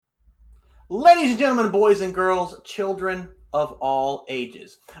Ladies and gentlemen, boys and girls, children of all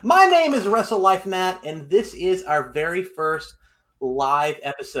ages. My name is Wrestle Life Matt, and this is our very first live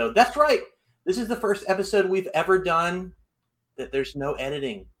episode. That's right. This is the first episode we've ever done that there's no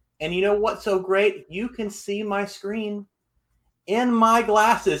editing. And you know what's so great? You can see my screen in my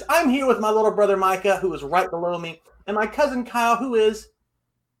glasses. I'm here with my little brother Micah, who is right below me, and my cousin Kyle, who is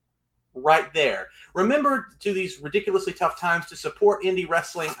right there. Remember, to these ridiculously tough times, to support indie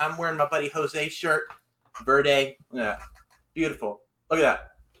wrestling. I'm wearing my buddy Jose's shirt. Verde. Yeah. Beautiful. Look at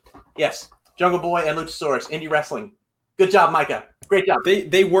that. Yes. Jungle Boy and Luchasaurus. Indie wrestling. Good job, Micah. Great job.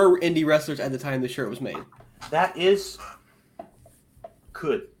 They were indie wrestlers at the time the shirt was made. That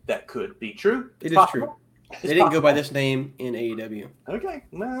could be true. It is true. They didn't go by this name in AEW. Okay.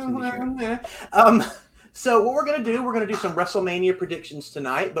 So what we're going to do some WrestleMania predictions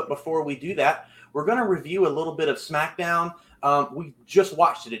tonight. But before we do that, we're going to review a little bit of SmackDown. We just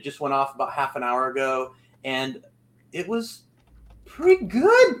watched it. It just went off about half an hour ago. And it was pretty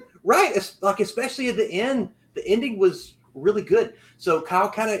good, right? It's like, especially at the end. The ending was really good. So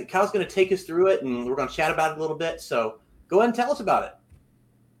Kyle's going to take us through it, and we're going to chat about it a little bit. So go ahead and tell us about it.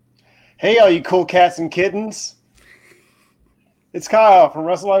 Hey, all you cool cats and kittens. It's Kyle from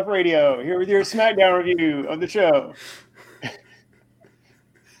Wrestle Life Radio, here with your SmackDown review of the show.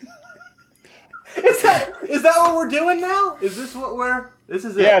 Is that what we're doing now? Is this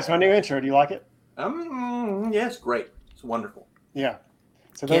it? Yeah, it's my new intro. Do you like it? Yeah, it's great. It's wonderful. Yeah.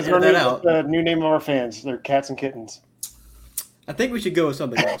 So those are the new name of our fans. They're cats and kittens. I think we should go with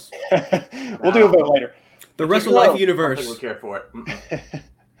something else. We'll do a vote later. The Wrestle Life universe. I think we'll care for it.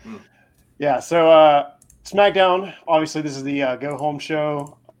 Yeah, so SmackDown, obviously this is the Go Home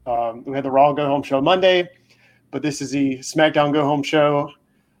show. We had the Raw Go Home show Monday, but this is the SmackDown Go Home show.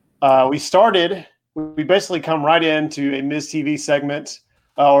 We basically come right into a Miz TV segment,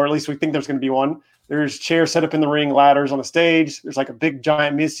 or at least we think there's going to be one. There's chairs set up in the ring, ladders on the stage. There's like a big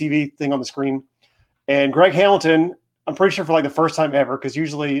giant Miz TV thing on the screen. And Greg Hamilton, I'm pretty sure for like the first time ever, because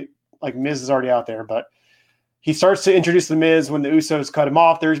usually like Miz is already out there, but he starts to introduce the Miz when the Usos cut him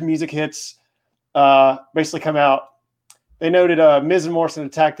off. There's music hits, basically come out. They noted Miz and Morrison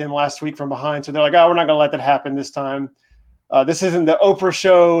attacked him last week from behind, so they're like, oh, we're not going to let that happen this time. This isn't the Oprah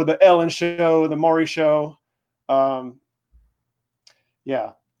show, the Ellen show, the Maury show.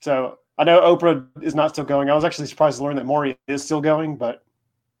 Yeah, so I know Oprah is not still going. I was actually surprised to learn that Maury is still going, but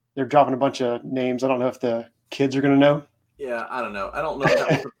they're dropping a bunch of names. I don't know if the kids are going to know. Yeah, I don't know. I don't know if that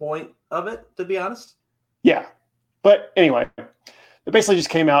was the point of it, to be honest. Yeah. But anyway, they basically just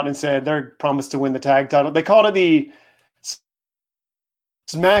came out and said they're promised to win the tag title. They called it the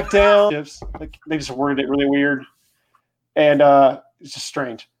SmackDown. Like, they just worded it really weird. And it's just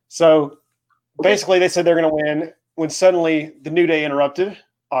strange. So basically they said they're going to win when suddenly the New Day interrupted,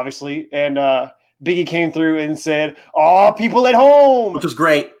 obviously. And Biggie came through and said, "Oh, people at home." Which was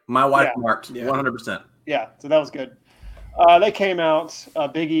great. My wife marked 100%. Yeah, so that was good. They came out,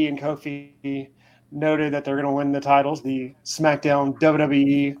 Biggie and Kofi noted that they're going to win the titles, the SmackDown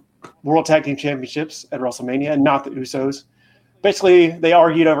WWE World Tag Team Championships at WrestleMania, and not the Usos. Basically, they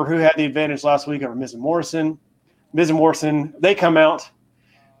argued over who had the advantage last week over Miz and Morrison. Miz and Morrison, they come out.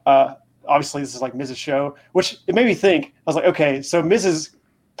 Obviously, this is like Miz's show, which it made me think. I was like, okay, so Miz is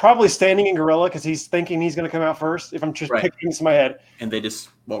probably standing in Gorilla because he's thinking he's going to come out first, if I'm just picking this in my head. And they just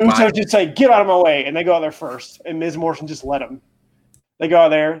Usos just say, "Get out of my way," and they go out there first, and Miz and Morrison just let them. They go out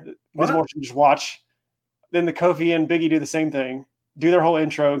there. Miz and Morrison just watch. Then the Kofi and Biggie do the same thing, do their whole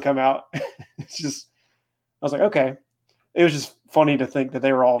intro and come out. It's just, I was like, okay. It was just funny to think that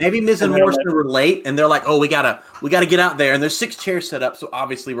they were all maybe Miz and Morrison were late, and they're like, "Oh, we gotta get out there." And there's 6 chairs set up, so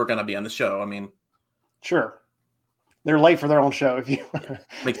obviously we're gonna be on the show. I mean, sure, they're late for their own show. If you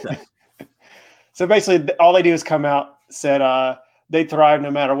makes sense. So basically, all they do is come out, said they thrive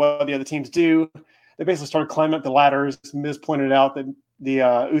no matter what the other teams do. They basically started climbing up the ladders. Miz pointed out that the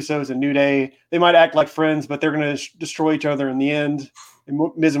Usos and New Day, they might act like friends, but they're going to destroy each other in the end. And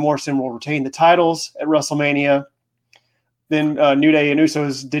Miz and Morrison will retain the titles at WrestleMania. Then New Day and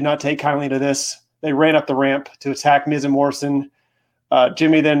Usos did not take kindly to this. They ran up the ramp to attack Miz and Morrison.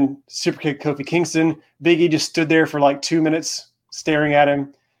 Jimmy then superkicked Kofi Kingston. Big E just stood there for like 2 minutes staring at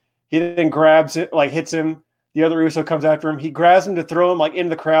him. He then grabs it, like hits him. The other Uso comes after him. He grabs him to throw him like into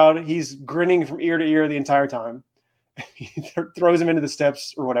the crowd. He's grinning from ear to ear the entire time. He throws him into the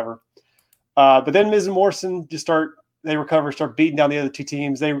steps or whatever. But then Miz and Morrison just start beating down the other two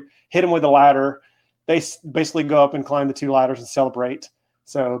teams. They hit him with a ladder. They basically go up and climb the 2 ladders and celebrate.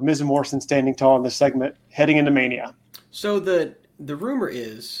 So Miz and Morrison standing tall in this segment, heading into Mania. So the rumor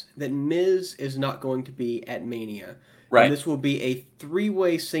is that Miz is not going to be at Mania. Right. And this will be a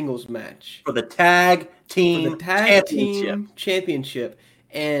 3-way singles match for the tag team championship.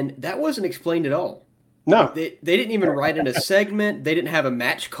 And that wasn't explained at all. No. They didn't even write in a segment. They didn't have a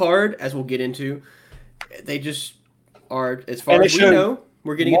match card, as we'll get into. They just are, as far as we know,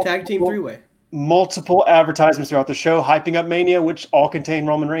 we're getting a tag team 3-way. Multiple advertisements throughout the show hyping up Mania, which all contain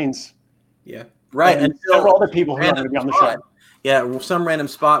Roman Reigns. Yeah. Right. And several other people who are going to be on the show. Yeah, some random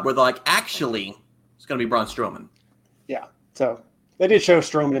spot where they're like, actually, it's going to be Braun Strowman. Yeah. So they did show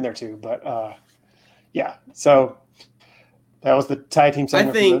Strowman in there too. But, yeah. So that was the tag team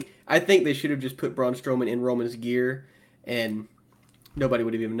segment. I think they should have just put Braun Strowman in Roman's gear, and nobody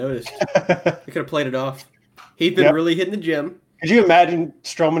would have even noticed. They could have played it off. He'd been really hitting the gym. Could you imagine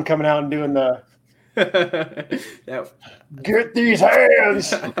Strowman coming out and doing the get these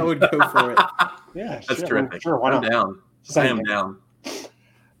hands? I would go for it. Yeah, that's terrific. Sure, why not? I am down.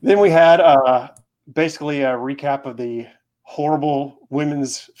 Then we had basically a recap of the horrible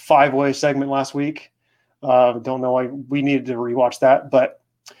women's 5-way segment last week. Don't know why we needed to rewatch that, but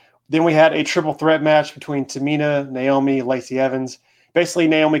then we had a triple threat match between Tamina, Naomi, Lacey Evans. Basically,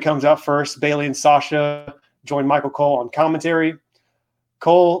 Naomi comes out first. Bayley and Sasha joined Michael Cole on commentary.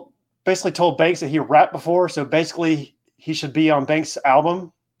 Cole basically told Banks that he rapped before, so basically he should be on Banks'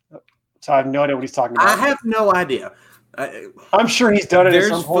 album. So I have no idea what he's talking about. I have no idea. I'm sure he's done it at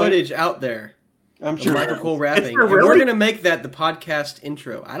some There's point. footage out there. I'm sure. Michael Cole rapping. Really? And we're going to make that the podcast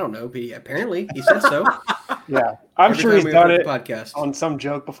intro. I don't know, but apparently he said so. Yeah. I'm sure he's done it podcast. on some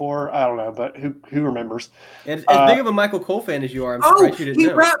joke before. I don't know, but who remembers? And as big of a Michael Cole fan as you are, I'm surprised you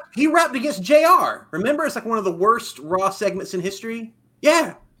didn't know. He rapped against JR. Remember? It's like one of the worst Raw segments in history.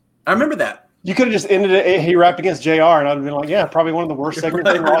 Yeah. I remember that. You could have just ended it. He rapped against JR, and I'd have been like, yeah, probably one of the worst segments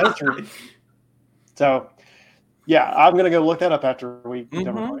in Raw history. So, yeah, I'm going to go look that up after we get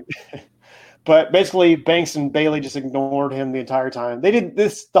done recording. But basically, Banks and Bayley just ignored him the entire time. They did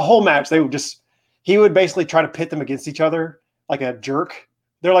this the whole match. He would basically try to pit them against each other like a jerk.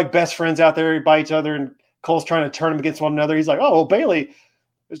 They're like best friends out there by each other, and Cole's trying to turn them against one another. He's like, oh, well, Bayley,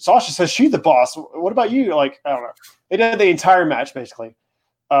 Sasha says she's the boss. What about you? Like, I don't know. They did the entire match, basically.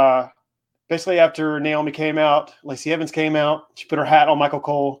 Basically, after Naomi came out, Lacey Evans came out. She put her hat on Michael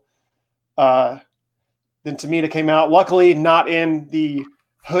Cole. Then Tamina came out. Luckily, not in the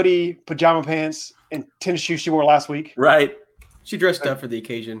hoodie, pajama pants, and tennis shoes she wore last week. Right. She dressed up for the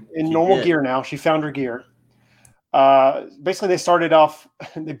occasion. In normal gear now. She found her gear. Basically, they started off,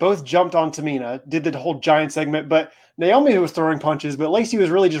 they both jumped on Tamina, did the whole giant segment, but Naomi was throwing punches, but Lacey was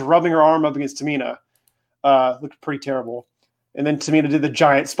really just rubbing her arm up against Tamina. Looked pretty terrible. And then Tamina did the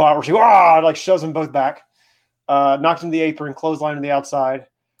giant spot where she shoves them both back. Knocked into the apron, clothesline to the outside.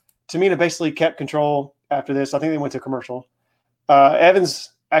 Tamina basically kept control after this. I think they went to commercial.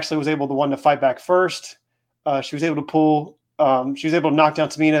 Evans actually was able to fight back first. She was able to pull. She was able to knock down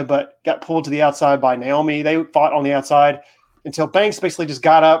Tamina, but got pulled to the outside by Naomi. They fought on the outside until Banks basically just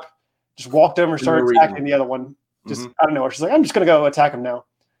got up, just walked over and started attacking the other one. Just out of nowhere. She's like, I'm just going to go attack him now.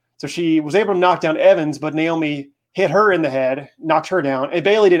 So she was able to knock down Evans, but Naomi hit her in the head, knocked her down. And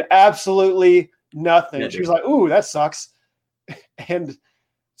Bayley did absolutely nothing. She was like, ooh, that sucks. And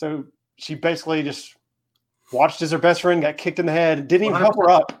so she basically just watched as her best friend got kicked in the head, didn't even help her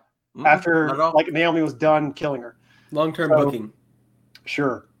up after Naomi was done killing her. Long-term booking.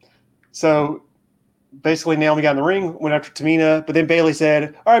 Sure. So basically Naomi got in the ring, went after Tamina, but then Bayley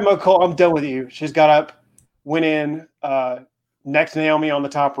said, all right, Cole, I'm done with you. She just got up, went in, necked Naomi on the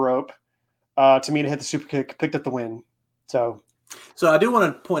top rope. Tamina hit the super kick, picked up the win. So I do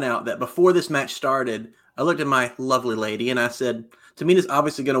want to point out that before this match started, I looked at my lovely lady and I said, Tamina's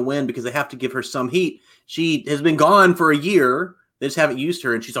obviously going to win because they have to give her some heat. She has been gone for a year. They just haven't used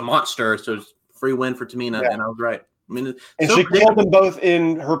her, and she's a monster. So it's free win for Tamina, and I was right. I mean, and she killed them both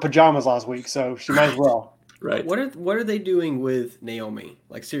in her pajamas last week, so she might as well. Right. What are they doing with Naomi?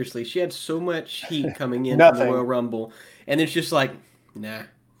 Like, seriously, she had so much heat coming in from the Royal Rumble, and it's just like, nah.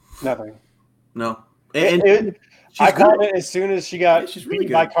 Nothing. No. I called it as soon as she got really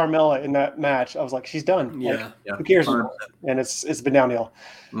beat by Carmella in that match. I was like, she's done. Yeah. Who cares? 100%. And it's been downhill.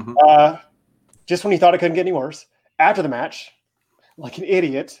 Just when you thought it couldn't get any worse, after the match, like an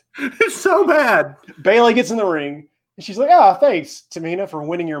idiot. It's so bad. Bayley gets in the ring, and she's like, oh, thanks, Tamina, for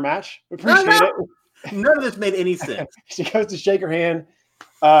winning your match. Appreciate it. None of this made any sense. She goes to shake her hand.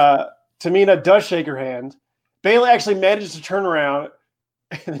 Tamina does shake her hand. Bayley actually manages to turn around,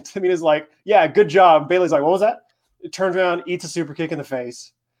 and Tamina's like, yeah, good job. Bayley's like, what was that? It turns around, eats a super kick in the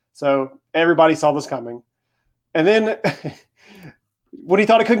face. So everybody saw this coming. And then when he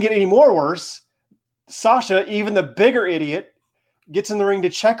thought it couldn't get any more worse, Sasha, even the bigger idiot, gets in the ring to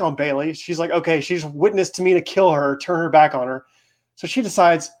check on Bayley. She's like, okay, she's witnessed Tamina kill her, turn her back on her. So she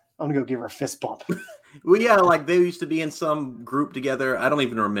decides, I'm going to go give her a fist bump. Well, yeah, like they used to be in some group together. I don't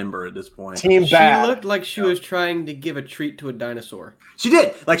even remember at this point. Team Bad. She looked like she was trying to give a treat to a dinosaur. She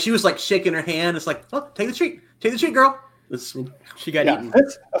did. Like she was like shaking her hand. It's like, oh, take the treat. Take the treat, girl. She got eaten.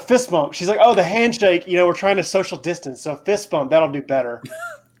 A fist bump. She's like, oh, the handshake, we're trying to social distance. So fist bump, that'll do better.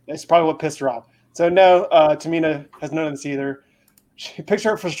 That's probably what pissed her off. So no, Tamina has none of this either. She picks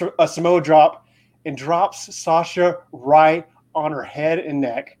her up for a Samoa drop and drops Sasha right on her head and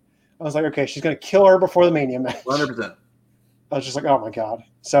neck. I was like, okay, she's going to kill her before the Mania match. 100%. I was just like, oh my God.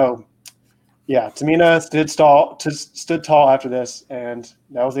 So yeah, Tamina stood tall after this, and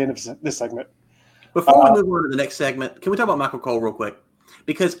that was the end of this segment. Before we move on to the next segment, can we talk about Michael Cole real quick?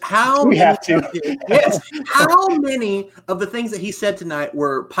 Because how many of the things that he said tonight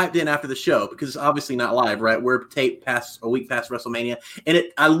were piped in after the show? Because it's obviously not live, right? We're taped a week past WrestleMania, and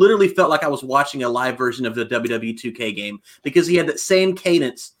I literally felt like I was watching a live version of the WWE 2K game because he had that same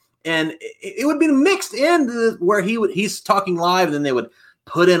cadence, and it would be mixed in where he's talking live, and then they would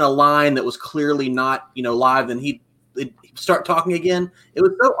put in a line that was clearly not live, and he'd start talking again. It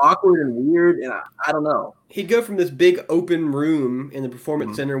was so awkward and weird, and I don't know. He'd go from this big open room in the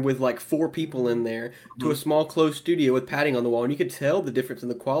Performance Center with like 4 people in there to a small closed studio with padding on the wall, and you could tell the difference in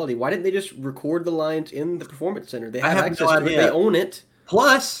the quality. Why didn't they just record the lines in the Performance Center? They have access to it. They own it.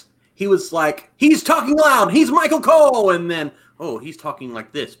 Plus, he was like, he's talking loud. He's Michael Cole. And then, oh, he's talking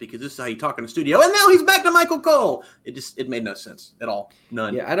like this because this is how you talk in the studio. And now he's back to Michael Cole. It made no sense at all.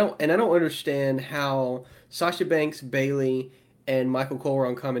 None. Yeah, I don't understand how Sasha Banks, Bayley, and Michael Cole were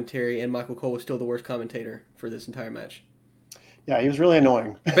on commentary, and Michael Cole was still the worst commentator for this entire match. Yeah, he was really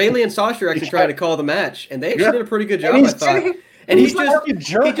annoying. Bayley and Sasha actually tried to call the match, and they actually did a pretty good job, I thought. And he's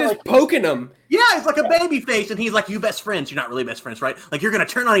just poking them. Yeah, it's like a baby face, and he's like, you best friends. You're not really best friends, right? Like, you're going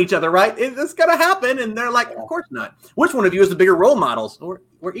to turn on each other, right? It's going to happen. And they're like, of course not. Which one of you is the bigger role models?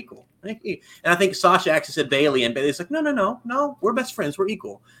 We're equal. And I think Sasha actually said Bayley, and Bayley's like, no, we're best friends. We're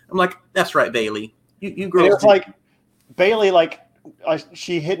equal. I'm like, that's right, Bayley. You girls. It was like Bayley,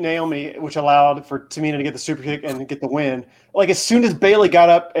 she hit Naomi, which allowed for Tamina to get the super kick and get the win. Like, as soon as Bayley got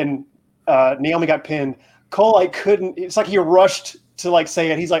up and Naomi got pinned, Cole couldn't. It's like he rushed to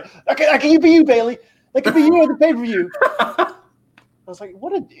say it. He's like, "Okay, that can be you, Bayley. That could be you at the pay-per-view." I was like,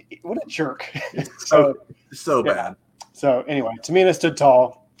 "What a jerk!" so bad. So anyway, Tamina stood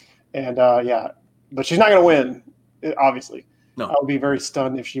tall, and but she's not going to win. Obviously, no. I would be very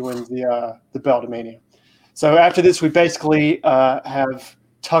stunned if she wins the belt of Mania. So after this, we basically have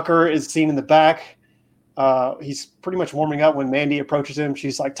Tucker is seen in the back. He's pretty much warming up when Mandy approaches him.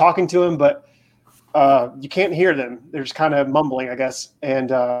 She's like talking to him, but you can't hear them. They're just kind of mumbling, I guess. And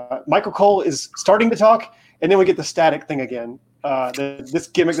Michael Cole is starting to talk, and then we get the static thing again. This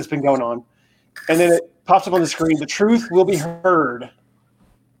gimmick that's been going on. And then it pops up on the screen, the truth will be heard,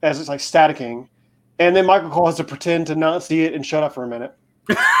 as it's like staticking. And then Michael Cole has to pretend to not see it and shut up for a minute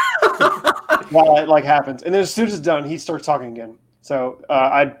while it happens. And then as soon as it's done, he starts talking again. So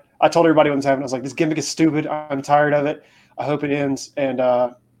I told everybody when this happened, I was like, this gimmick is stupid. I'm tired of it. I hope it ends. And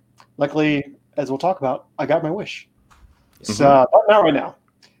luckily, as we'll talk about, I got my wish. So not right now.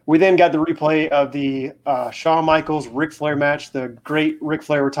 We then got the replay of the Shawn Michaels Ric Flair match, the great Ric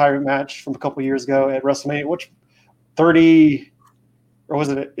Flair retirement match from a couple years ago at WrestleMania. Which 30 or was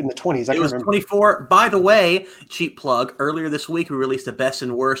it in the 20s? It was 24. By the way, cheap plug. Earlier this week, we released the best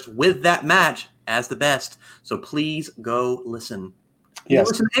and worst with that match as the best. So please go listen.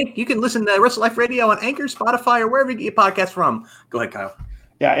 Yes. You can listen to Wrestle Life Radio on Anchor, Spotify, or wherever you get your podcasts from. Go ahead, Kyle.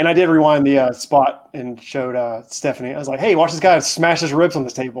 Yeah, and I did rewind the spot and showed Stephanie. I was like, hey, watch this guy smash his ribs on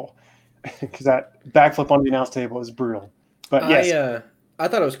this table. Because that backflip on the announce table is brutal. But yes. I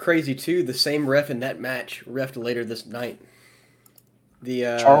thought it was crazy, too. The same ref in that match refed later this night. The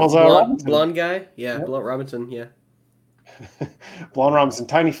Charles blonde guy? Yeah, yep. Robinson, yeah. Blonde Robinson,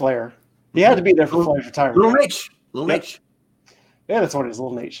 Tiny Flair. He had to be there for Flair's retirement. Little Nate. Yeah, that's what it is,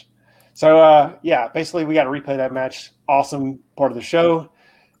 Little Nate. So, basically we got to replay that match. Awesome part of the show.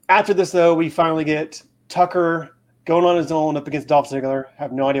 After this, though, we finally get Tucker going on his own up against Dolph Ziggler.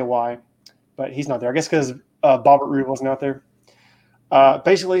 Have no idea why, but he's not there. I guess because Bobbert Roode wasn't out there.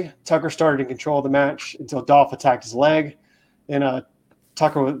 Basically, Tucker started in control of the match until Dolph attacked his leg. And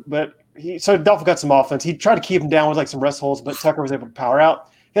so Dolph got some offense. He tried to keep him down with some rest holds, but Tucker was able to power out.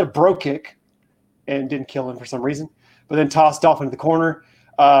 He had a bro kick and didn't kill him for some reason, but then tossed Dolph into the corner.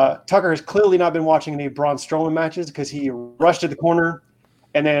 Tucker has clearly not been watching any Braun Strowman matches because he rushed to the corner,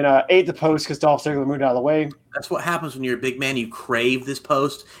 and then ate the post because Dolph Ziggler moved out of the way. That's what happens when you're a big man. You crave this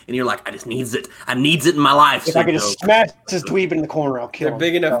post, and you're like, I just needs it. I needs it in my life. If I could just smash this dweeb in the corner, I'll kill him. They're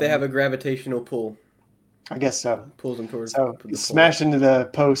big enough they have a gravitational pull. I guess so. Pulls them towards. So smashed into the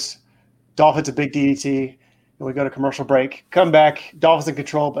post. Dolph hits a big DDT, and we go to commercial break. Come back. Dolph is in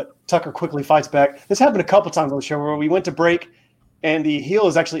control, but Tucker quickly fights back. This happened a couple times on the show where we went to break, and the heel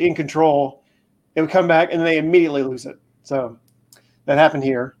is actually in control. And we come back, and they immediately lose it. So that happened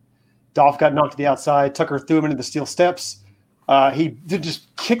here. Dolph got knocked to the outside. Tucker threw him into the steel steps. He did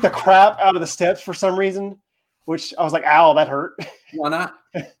just kick the crap out of the steps for some reason, which I was like, ow, that hurt. Why not?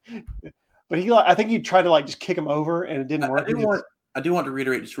 But I think he tried to like just kick him over, and it didn't work. I do want to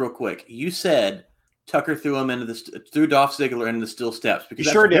reiterate just real quick. You said Tucker threw Dolph Ziggler into the steel steps because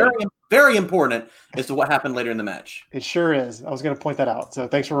that's very, very important as to what happened later in the match. It sure is. I was going to point that out. So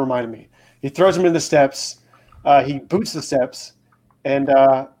thanks for reminding me. He throws him into the steps. He boots the steps, and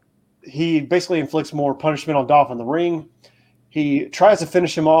he basically inflicts more punishment on Dolph in the ring. He tries to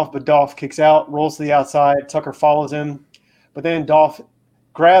finish him off, but Dolph kicks out, rolls to the outside. Tucker follows him, but then Dolph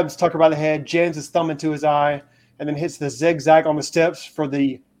grabs Tucker by the head, jams his thumb into his eye, and then hits the zigzag on the steps for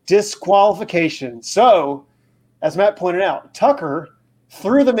the disqualification. So, as Matt pointed out, Tucker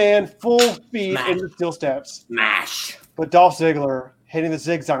threw the man full speed into the steel steps. Smash. But Dolph Ziggler hitting the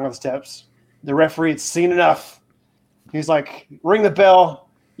zigzag on the steps. The referee had seen enough. He's like, ring the bell.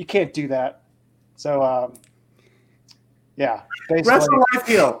 You can't do that. So, yeah.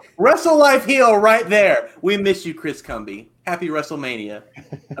 Wrestle Life heel right there. We miss you, Chris Cumby. Happy WrestleMania.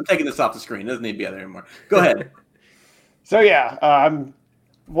 I'm taking this off the screen. It doesn't need to be out there anymore. Go ahead. So, yeah, I'm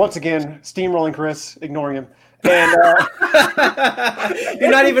once again steamrolling Chris, ignoring him. And you're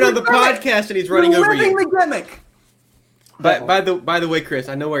not even on the podcast, and he's running over you. The gimmick. By the way, Chris,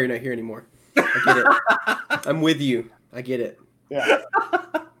 I know why you're not here anymore. I get it. I'm with you. I get it. Yeah.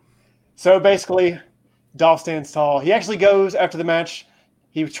 So basically, Dolph stands tall. He actually goes after the match.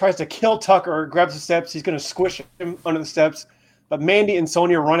 He tries to kill Tucker, grabs the steps. He's going to squish him under the steps. But Mandy and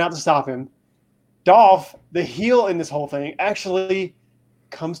Sonya run out to stop him. Dolph, the heel in this whole thing, actually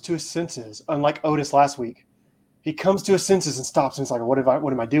comes to his senses, unlike Otis last week. He comes to his senses and stops and he's like, what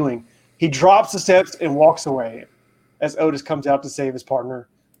am I doing? He drops the steps and walks away as Otis comes out to save his partner.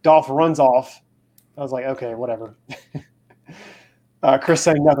 Dolph runs off. I was like, okay, whatever. Chris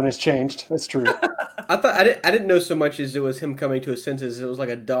saying nothing has changed. That's true. I didn't know so much as it was him coming to his senses. It was like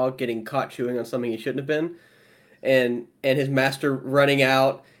a dog getting caught chewing on something he shouldn't have been, and his master running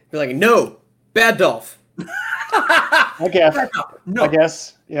out, be like, "No, bad Dolph." I guess. No. I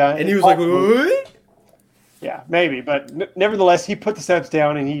guess. Yeah. And he was like, "What?" Yeah, maybe, but nevertheless, he put the steps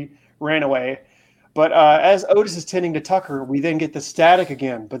down and he ran away. But as Otis is tending to Tucker, we then get the static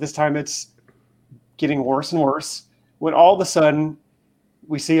again. But this time it's getting worse and worse. When all of a sudden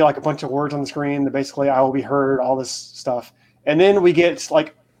we see like a bunch of words on the screen that basically I will be heard, all this stuff. And then we get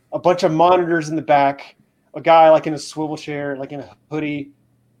like a bunch of monitors in the back, a guy like in a swivel chair, like in a hoodie.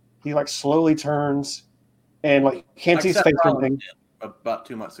 He like slowly turns and like can't see his face or anything. About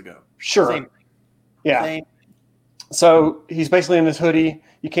 2 months ago. Sure. Same. Yeah. Same. So he's basically in this hoodie.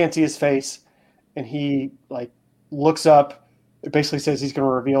 You can't see his face. And he like looks up. It basically says he's going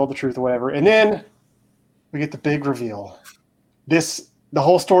to reveal the truth or whatever. And then we get the big reveal. The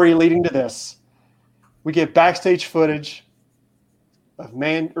whole story leading to this. We get backstage footage of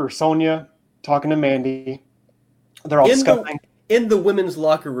Sonya talking to Mandy. They're all discussing in the women's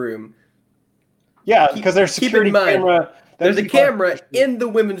locker room. Yeah, because there's security camera. There's a camera in the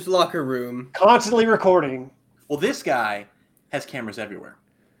women's locker room, constantly recording. Well, this guy has cameras everywhere.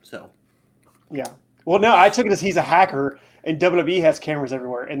 So, yeah. Well, no, I took it as he's a hacker, and WWE has cameras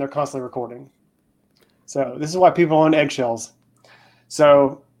everywhere, and they're constantly recording. So this is why people are on eggshells.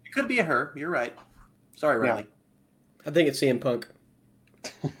 So it could be a her. You're right. Sorry, Riley. Yeah. I think it's CM Punk.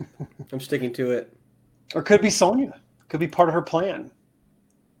 I'm sticking to it. Or could be Sonya. Could be part of her plan.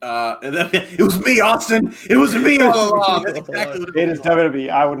 It was me, Austin. It was me all along. That's exactly what it is WWE.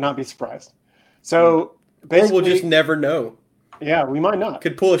 I would not be surprised. So basically, or we'll just never know. Yeah, we might not.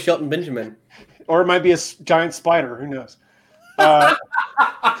 Could pull a Shelton Benjamin. Or it might be a giant spider. Who knows?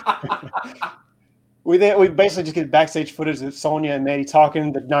 We basically just get backstage footage of Sonya and Mandy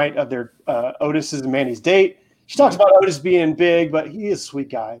talking the night of their Otis's and Mandy's date. She talks about Otis being big, but he is a sweet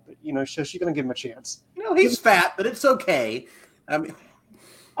guy. But so she's gonna give him a chance. No, he's fat, but it's okay. I mean,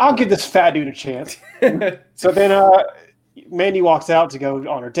 I'll give this fat dude a chance. So then Mandy walks out to go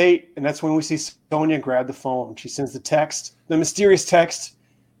on her date, and that's when we see Sonya grab the phone. She sends the mysterious text,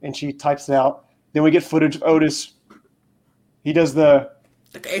 and she types it out. Then we get footage of Otis. He does the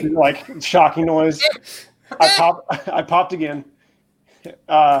like shocking noise. I popped again.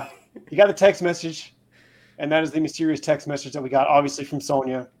 You got the text message, and that is the mysterious text message that we got, obviously, from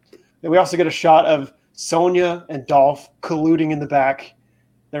Sonya. Then we also get a shot of Sonya and Dolph colluding in the back.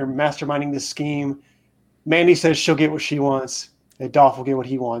 They're masterminding this scheme. Mandy says she'll get what she wants, and Dolph will get what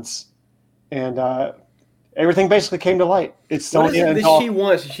he wants. And everything basically came to light. It's Sonya and Dolph. She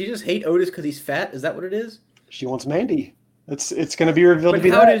wants? Does she just hate Otis because he's fat? Is that what it is? She wants Mandy. It's going to be revealed to be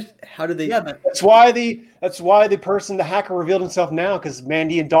how did they? Yeah, that's why the hacker revealed himself now, because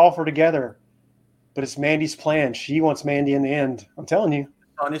Mandy and Dolph are together. But it's Mandy's plan. She wants Mandy in the end. I'm telling you.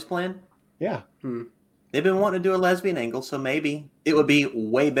 Sonya's plan? Yeah. They've been wanting to do a lesbian angle, so maybe it would be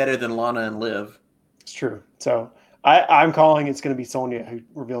way better than Lana and Liv. It's true. So I'm calling it's going to be Sonya who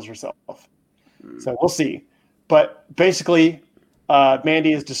reveals herself. So we'll see. But basically,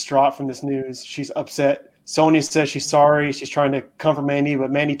 Mandy is distraught from this news. She's upset. Sonya says she's sorry. She's trying to comfort Mandy,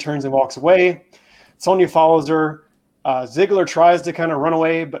 but Mandy turns and walks away. Sonya follows her. Ziggler tries to kind of run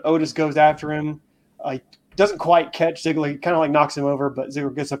away, but Otis goes after him. He doesn't quite catch Ziggler. He kind of like knocks him over, but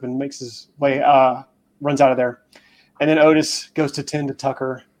Ziggler gets up and makes his way, runs out of there. And then Otis goes to tend to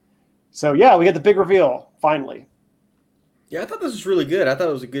Tucker. So, yeah, we get the big reveal, finally. Yeah, I thought this was really good. I thought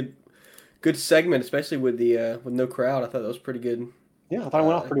it was a good segment, especially with the with no crowd. I thought that was pretty good. Yeah, I thought it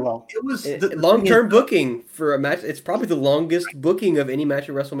went off pretty well. It was long-term booking for a match. It's probably the longest booking of any match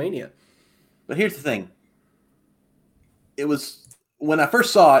at WrestleMania. But here's the thing. It was when I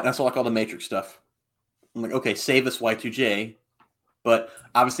first saw it, and I saw like all the Matrix stuff. I'm like, okay, save us Y2J, but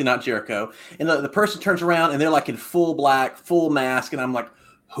obviously not Jericho. And the person turns around and they're like in full black, full mask, and I'm like,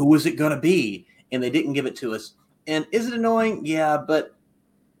 who is it gonna be? And they didn't give it to us. And is it annoying? Yeah, but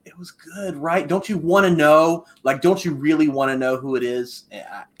it was good, right? Don't you want to know? Like, don't you really want to know who it is?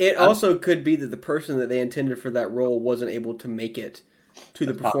 It also could be that the person that they intended for that role wasn't able to make it to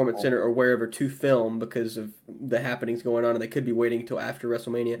the Performance Center or wherever to film because of the happenings going on, and they could be waiting until after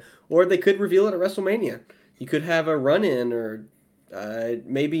WrestleMania. Or they could reveal it at WrestleMania. You could have a run-in, or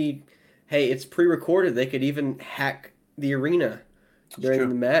maybe, hey, it's pre-recorded. They could even hack the arena during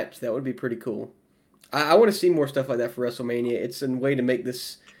the match. That would be pretty cool. I want to see more stuff like that for WrestleMania. It's a way to make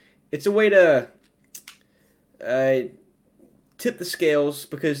this... It's a way to tip the scales,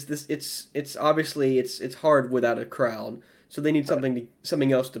 because it's obviously it's hard without a crowd. So they need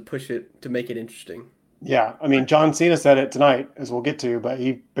something else to push it to make it interesting. Yeah, I mean, John Cena said it tonight, as we'll get to, but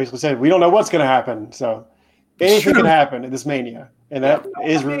he basically said we don't know what's going to happen. So anything can happen at this Mania, and that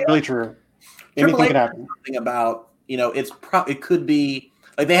is really true. Anything can happen. Something about it could be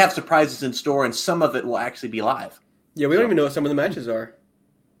like they have surprises in store, and some of it will actually be live. Yeah, we don't even know what some of the matches are.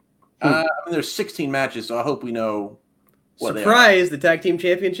 I mean, there's 16 matches, so I hope we know what Surprise, the Tag Team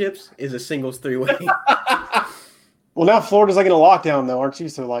Championships is a singles three-way. Well, now Florida's like in a lockdown, though, aren't you?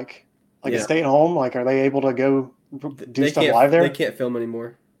 So, like a stay at home, like, are they able to go do stuff live there? They can't film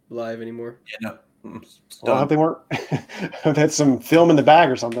live anymore. Yeah, no. Well, I hope they weren't. They had some film in the bag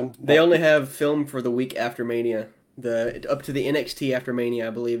or something. They only have film for the week after Mania. Up to the NXT after Mania,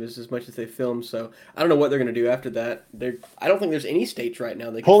 I believe, is as much as they filmed. So I don't know what they're going to do after that. I don't think there's any states right now.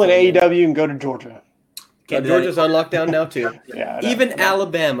 They pull an AEW and go to Georgia. Georgia's on lockdown now too. Yeah, even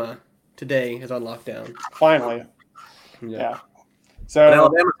Alabama today is on lockdown. Finally. Yeah. So when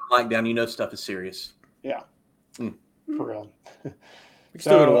Alabama's on lockdown, stuff is serious. Yeah. For real. We can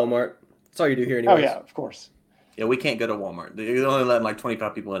still go to Walmart. That's all you do here anyway. Oh yeah, of course. Yeah, we can't go to Walmart. They're only letting like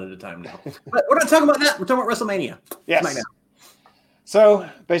 25 people in at a time now. But we're not talking about that. We're talking about WrestleMania. Yes. SmackDown. So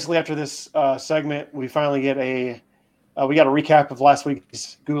basically, after this segment, we finally get we got a recap of last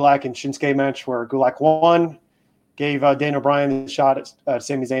week's Gulak and Shinsuke match, where Gulak won, gave Daniel Bryan the shot at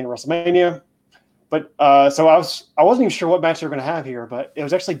Sami Zayn at WrestleMania. But so I wasn't even sure what match they were going to have here, but it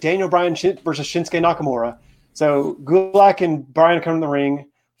was actually Daniel Bryan versus Shinsuke Nakamura. So Gulak and Bryan come in the ring,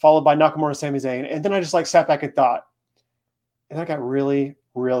 followed by Nakamura and Sami Zayn. And then I just sat back and thought, and I got really,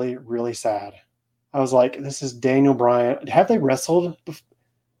 really, really sad. I was like, this is Daniel Bryan. Have they wrestled?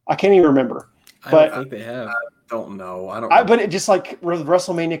 I can't even remember. I don't think they have. I don't know. But it just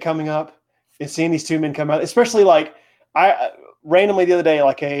WrestleMania coming up and seeing these two men come out, especially I randomly the other day,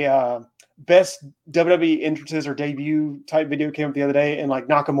 a best WWE entrances or debut type video came up the other day, and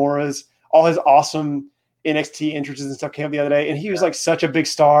Nakamura's, all his awesome NXT entrances and stuff came up the other day, and he was such a big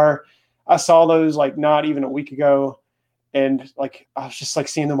star. I saw those not even a week ago, and I was just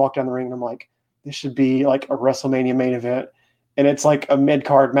seeing them walk down the ring, and I'm like, this should be a WrestleMania main event, and it's a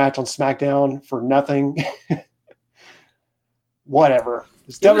mid-card match on SmackDown for nothing. Whatever.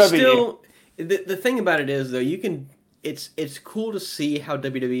 It's WWE. Still, the thing about it is, though, it's cool to see how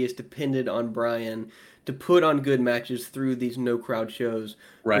WWE is dependent on Bryan to put on good matches through these no crowd shows,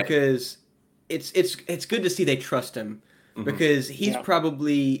 right? Because it's good to see they trust him, because he's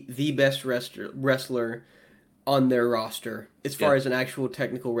probably the best wrestler on their roster as far as an actual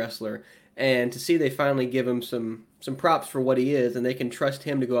technical wrestler. And to see they finally give him some props for what he is, and they can trust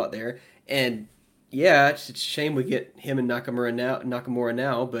him to go out there. And yeah, it's a shame we get him and Nakamura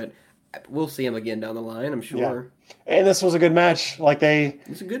now, but we'll see him again down the line, I'm sure. Yeah. And this was a good match.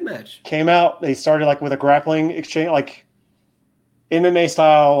 It's a good match. Came out, they started like with a grappling exchange, like MMA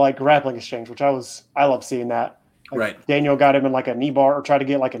style, like grappling exchange, which I love seeing that. Like right. Daniel got him in like a knee bar, or tried to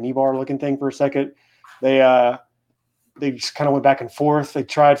get like a knee bar looking thing for a second. They just kind of went back and forth. They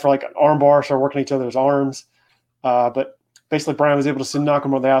tried for like an arm bar, started working each other's arms. But basically Brian was able to send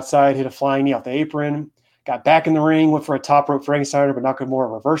Nakamura on the outside, hit a flying knee off the apron, got back in the ring, went for a top rope Frankensteiner, but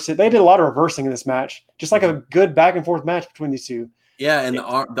Nakamura reversed it. They did a lot of reversing in this match, just like a good back and forth match between these two. Yeah, and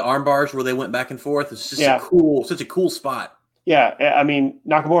the arm bars where they went back and forth is just such a cool spot. Yeah, I mean,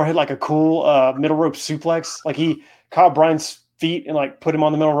 Nakamura hit like a cool middle rope suplex. Like he caught Brian's feet and like put him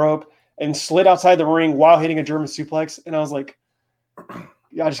on the middle rope and slid outside the ring while hitting a German suplex. And I was like,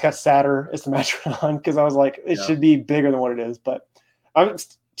 I just got sadder as the match went on because I was like, it should be bigger than what it is. But I'm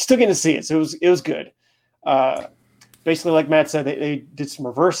still getting to see it, so it was good. Basically, like Matt said, they did some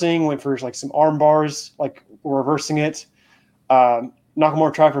reversing, went for like some arm bars, like reversing it.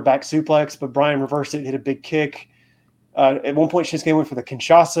 Nakamura tried for a back suplex, but Brian reversed it, hit a big kick. At one point, Shinsuke went for the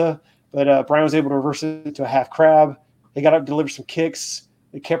Kinshasa, but Brian was able to reverse it to a half crab. They got up, delivered some kicks.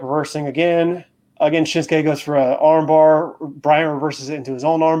 They kept reversing again. Again, Shinsuke goes for an arm bar. Brian reverses it into his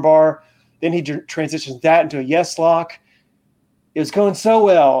own arm bar. Then he transitions that into a yes lock. It was going so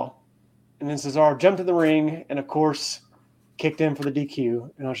well. And then Cesaro jumped in the ring and, of course, kicked in for the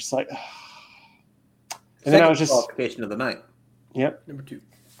DQ. And I was just like, and then I was just qualification of the night. Yep. Number 2.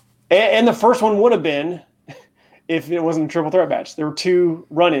 And the first one would have been if it wasn't a triple threat match. There were 2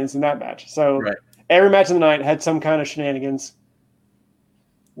 run-ins in that match. So every match of the night had some kind of shenanigans.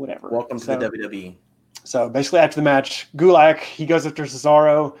 Whatever. Welcome to the WWE. So basically after the match, Gulak, he goes after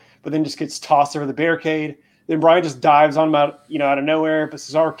Cesaro, but then just gets tossed over the barricade. Then Brian just dives on him out of nowhere, but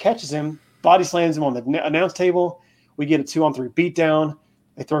Cesaro catches him, body slams him on the announce table. We get a 2-on-3 beatdown.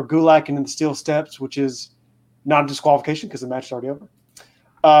 They throw Gulak into the steel steps, which is not a disqualification because the match is already over.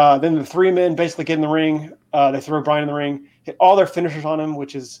 Then the 3 men basically get in the ring. They throw Brian in the ring, hit all their finishers on him,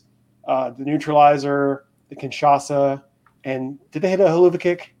 which is the neutralizer, the Kinshasa, and did they hit a Helluva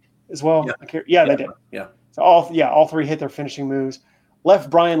Kick as well? Yeah, they did. Yeah. So all 3 hit their finishing moves. Left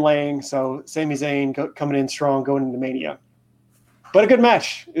Brian laying, so Sami Zayn coming in strong, going into Mania. But a good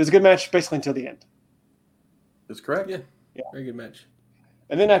match. It was a good match basically until the end. That's correct. Yeah. Very good match.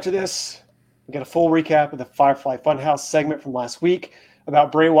 And then after this, we get a full recap of the Firefly Funhouse segment from last week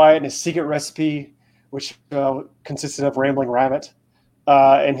about Bray Wyatt and his secret recipe, which consisted of Rambling Rabbit.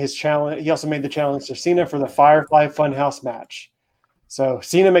 And his challenge. He also made the challenge to Cena for the Firefly Funhouse match. So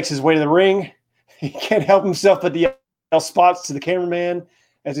Cena makes his way to the ring. He can't help himself but to yell spots to the cameraman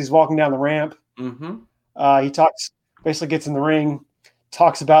as he's walking down the ramp. Mm-hmm. He basically gets in the ring,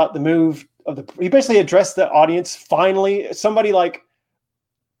 talks about the move of the. He basically addressed the audience. Finally, somebody like,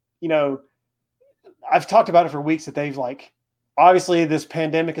 I've talked about it for weeks that they've like, obviously this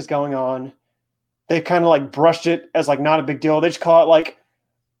pandemic is going on. They kind of like brushed it as like not a big deal. They just call it like,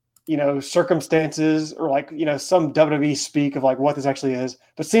 circumstances or like, some WWE speak of like what this actually is.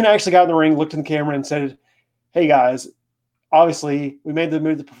 But Cena actually got in the ring, looked in the camera and said, "Hey guys, obviously we made the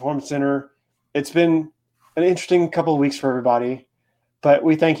move to the Performance Center. It's been an interesting couple of weeks for everybody, but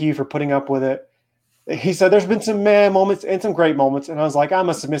we thank you for putting up with it." He said there's been some man moments and some great moments. And I was like, I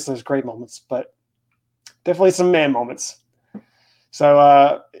must have missed those great moments, but definitely some man moments.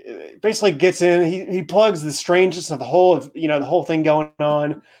 So basically gets in, he plugs the strangeness of the whole thing going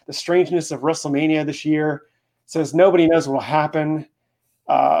on, the strangeness of WrestleMania this year. Says nobody knows what will happen.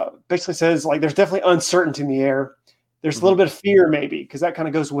 Basically says like there's definitely uncertainty in the air. There's a little bit of fear maybe because that kind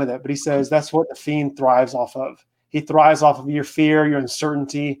of goes with it. But he says that's what the Fiend thrives off of. He thrives off of your fear, your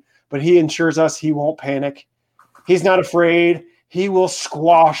uncertainty, but he ensures us he won't panic. He's not afraid. He will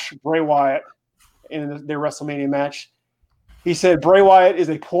squash Bray Wyatt in their WrestleMania match. He said Bray Wyatt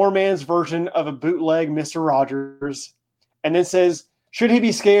is a poor man's version of a bootleg Mr. Rogers. And then says, should he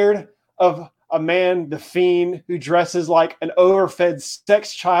be scared of a man, the Fiend, who dresses like an overfed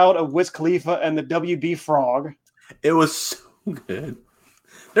sex child of Wiz Khalifa and the WB Frog? It was so good.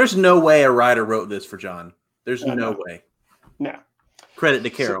 There's no way a writer wrote this for John. There's no way. No. Credit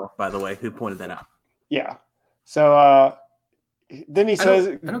to Carol, by the way, who pointed that out. Yeah. So then he says...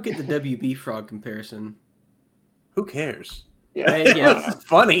 I don't get the WB Frog comparison. Who cares? Yeah. It's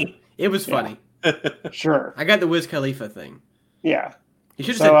funny. It was funny. Sure. I got the Wiz Khalifa thing. Yeah. He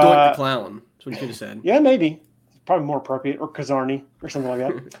should have said Doink the Clown. That's what he should have said. Yeah, maybe. probably more appropriate, or Kazarni or something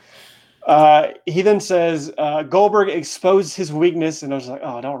like that. He then says Goldberg exposed his weakness, and I was like,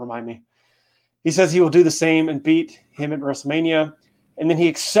 oh, don't remind me. He says he will do the same and beat him at WrestleMania, and then he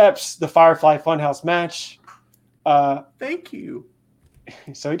accepts the Firefly Funhouse match. Thank you.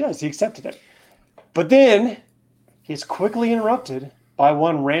 So he does. He accepted it. But then he's quickly interrupted by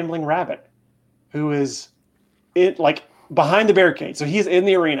one rambling rabbit who is behind the barricade. So he's in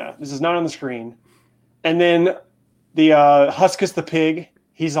the arena. This is not on the screen. And then the Huskus the pig,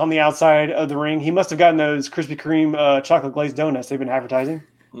 he's on the outside of the ring. He must have gotten those Krispy Kreme chocolate glazed donuts they've been advertising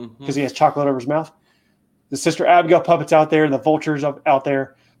because he has chocolate over his mouth. The Sister Abigail puppet's out there. The Vulture's out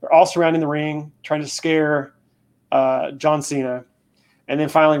there. They're all surrounding the ring, trying to scare John Cena. And then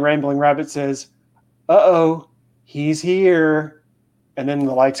finally, Rambling Rabbit says, uh-oh, he's here. And then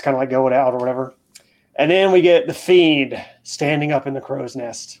the lights kind of go out or whatever. And then we get the Fiend standing up in the crow's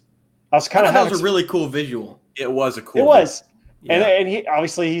nest. That was a really cool visual. It was a cool. It was. Yeah. And he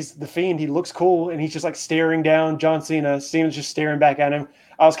obviously he's the Fiend. He looks cool, and he's just staring down John Cena. Cena's just staring back at him.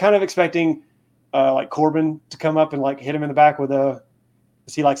 I was kind of expecting Corbin to come up and hit him in the back with because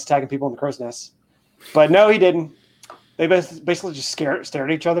he likes attacking people in the crow's nest. But no, he didn't. They basically just stared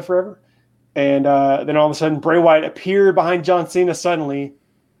at each other forever. And then all of a sudden, Bray Wyatt appeared behind John Cena suddenly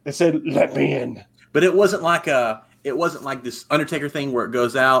and said, "Let me in." But it wasn't like this Undertaker thing where it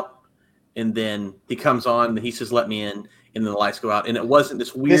goes out and then he comes on and he says, "Let me in," and then the lights go out. And it wasn't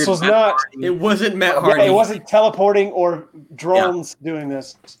this weird. This was not. It wasn't Matt Hardy. It wasn't teleporting or drones doing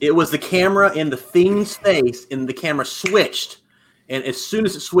this. It was the camera in the Fiend's face, and the camera switched. And as soon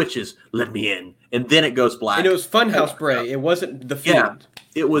as it switches, "Let me in," and then it goes black. And it was Funhouse Bray. It wasn't the Fiend.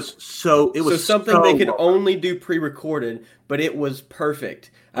 Yeah, it was something they could only do pre-recorded, but it was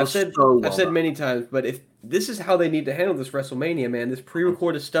perfect. I've said many times, but if this is how they need to handle this WrestleMania, man, this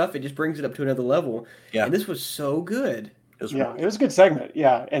pre-recorded stuff, it just brings it up to another level. Yeah, and this was so good. It was a good segment.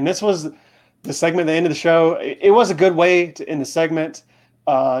 Yeah, and this was the segment at the end of the show. It was a good way to end the segment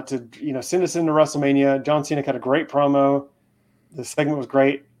to send us into WrestleMania. John Cena cut a great promo. The segment was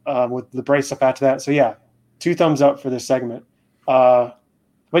great with the Bray stuff after that. So, yeah, 2 thumbs up for this segment.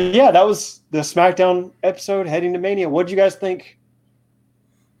 But, yeah, that was the SmackDown episode heading to Mania. What did you guys think?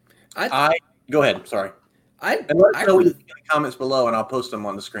 Go ahead. Sorry. Let us know in the comments below, and I'll post them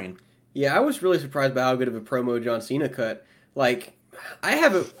on the screen. Yeah, I was really surprised by how good of a promo John Cena cut. I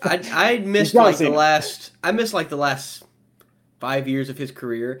missed the last 5 years of his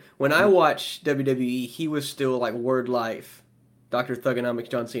career. When I watched WWE, he was still Word Life. Dr. Thugonomics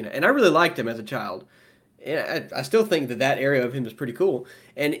John Cena. And I really liked him as a child. And I still think that area of him is pretty cool.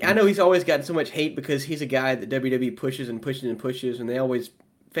 And I know he's always gotten so much hate because he's a guy that WWE pushes and pushes and pushes, and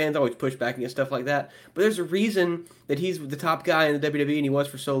fans always push back against stuff like that. But there's a reason that he's the top guy in the WWE and he was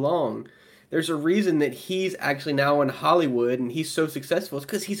for so long. There's a reason that he's actually now in Hollywood and he's so successful. It's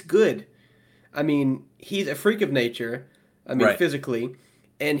because he's good. I mean, he's a freak of nature, physically,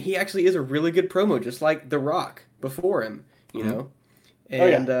 and he actually is a really good promo, just like The Rock before him.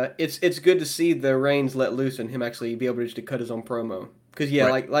 And it's good to see the reins let loose and him actually be able to cut his own promo. Because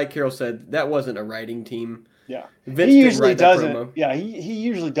like Carol said, that wasn't a writing team. Yeah, Vince he usually doesn't. Yeah, he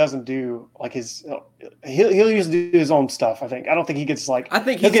usually doesn't do his. He'll usually do his own stuff. I don't think he gets I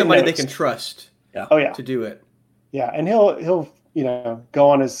think he's somebody they can trust. Yeah. Oh yeah. To do it. Yeah, and he'll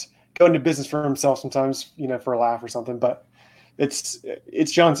go into business for himself sometimes for a laugh or something. But it's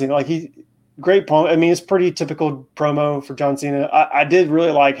John Cena. Great promo. I mean, it's pretty typical promo for John Cena. I did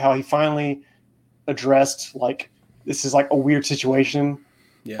really like how he finally addressed this is a weird situation.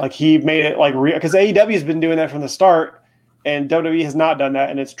 Yeah. He made it real, because AEW has been doing that from the start, and WWE has not done that,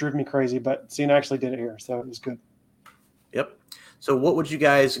 and it's driven me crazy. But Cena actually did it here, so it was good. Yep. So, what would you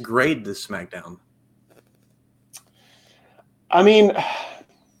guys grade this SmackDown? I mean,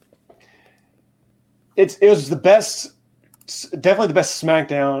 it was the best. Definitely the best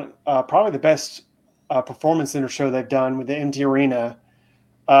SmackDown, probably the best Performance Center show they've done with the empty arena.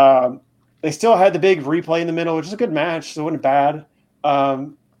 They still had the big replay in the middle, which is a good match, so it wasn't bad.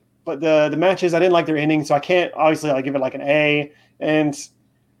 But the matches, I didn't like their ending, so I can't obviously give it an A. And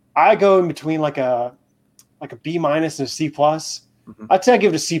I go in between a B- and a C+. Mm-hmm. I'd say I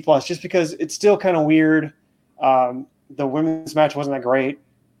give it a C+, just because it's still kind of weird. The women's match wasn't that great.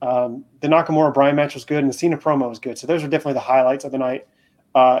 The Nakamura-Bryan match was good, and the Cena promo was good. So those are definitely the highlights of the night.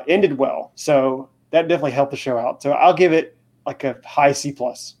 Ended well. So that definitely helped the show out. So I'll give it a high C+.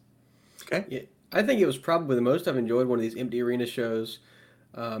 Okay. Yeah, I think it was probably the most I've enjoyed one of these empty arena shows.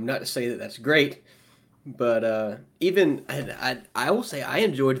 Not to say that that's great, but even I will say I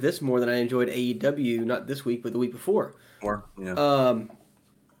enjoyed this more than I enjoyed AEW, not this week, but the week before. Yeah.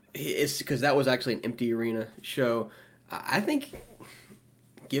 It's because that was actually an empty arena show. I think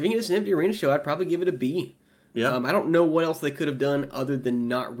giving it an empty arena show, I'd probably give it a B. Yeah. I don't know what else they could have done other than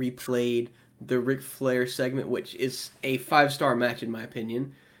not replayed the Ric Flair segment, which is a 5-star match in my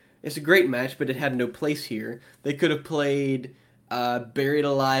opinion. It's a great match, but it had no place here. They could have played a Buried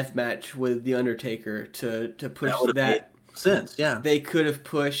Alive match with The Undertaker to push That that. made sense, yeah. They could have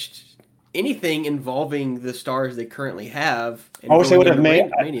pushed anything involving the stars they currently have. I wish they would have going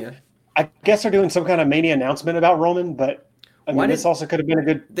into made. Mania. I guess they're doing some kind of Mania announcement about Roman, but I Why mean, this did- also could have been a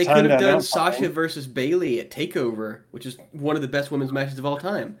good. They time could to have done announce Sasha something. versus Bailey at TakeOver, which is one of the best women's matches of all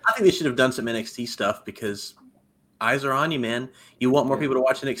time. I think they should have done some NXT stuff because eyes are on you, man. You want more Yeah. people to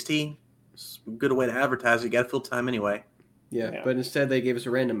watch NXT? It's a good way to advertise it. You got to fill time anyway. Yeah, but instead they gave us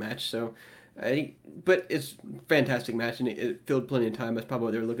a random match. So, but it's a fantastic match and it filled plenty of time. That's probably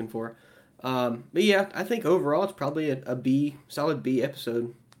what they were looking for. But yeah, I think overall it's probably a B, solid B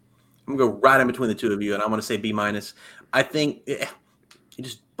episode. I'm going to go right in between the two of you, and I'm going to say B-. I think it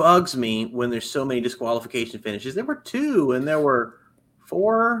just bugs me when there's so many disqualification finishes. There were 2, and there were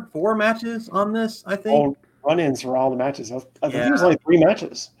four matches on this, I think. All run-ins for all the matches. I think Yeah. it was only 3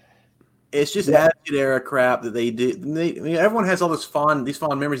 matches. It's just Yeah. Attitude Era crap that they did. Everyone has all these fond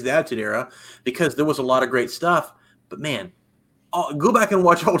memories of the Attitude Era because there was a lot of great stuff. But man, go back and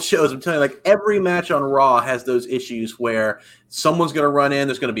watch old shows. I'm telling you, like every match on Raw has those issues where someone's going to run in.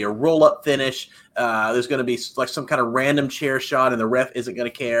 There's going to be a roll-up finish. There's going to be like some kind of random chair shot, and the ref isn't going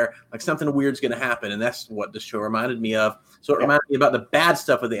to care. Like something weird's going to happen, and that's what the show reminded me of. So it reminded me about the bad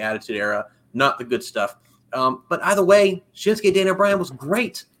stuff of the Attitude Era, not the good stuff. But either way, Shinsuke Daniel Bryan was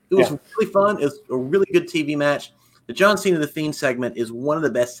great. It was really fun. It was a really good TV match. The John Cena The Fiend segment is one of the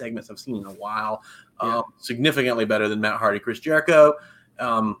best segments I've seen in a while. Significantly better than Matt Hardy, Chris Jericho,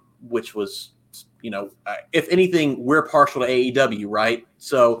 which was, if anything, we're partial to AEW, right?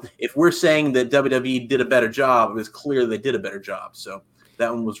 So if we're saying that WWE did a better job, it was clear they did a better job. So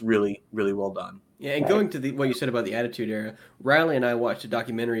that one was really, really well done. Yeah, and going to what you said about the Attitude Era, Riley and I watched a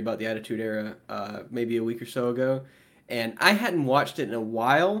documentary about the Attitude Era maybe a week or so ago, and I hadn't watched it in a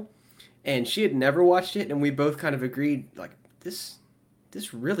while, and she had never watched it, and we both kind of agreed, like, this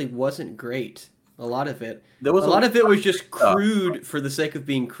really wasn't great. A lot of it. A lot of it was just crude for the sake of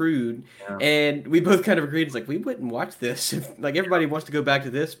being crude, and we both kind of agreed, it's like, we wouldn't watch this. If, like, everybody wants to go back to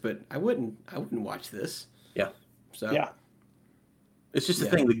this, but I wouldn't watch this. Yeah. So Yeah. It's just the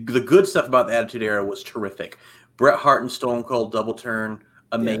thing. The good stuff about the Attitude Era was terrific. Bret Hart and Stone Cold double turn,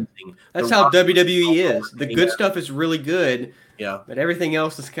 amazing. Yeah. That's The how Rock WWE is. The good Yeah. stuff is really good. Yeah. But everything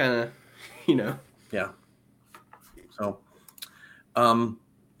else is kind of, Yeah. So,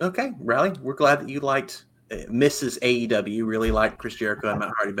 okay, Riley, we're glad that you liked Mrs. AEW. You really liked Chris Jericho and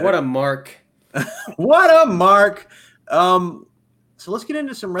Matt Hardy better. What a mark. What a mark. So let's get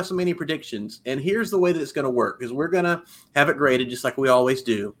into some WrestleMania predictions. And here's the way that it's going to work, because we're going to have it graded just like we always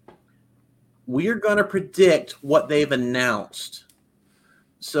do. We are going to predict what they've announced.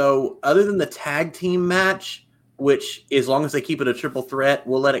 So other than the tag team match, which as long as they keep it a triple threat,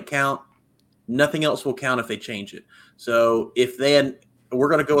 we'll let it count. Nothing else will count if they change it. So if we're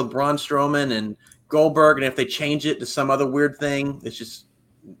going to go with Braun Strowman and Goldberg, and if they change it to some other weird thing, it's just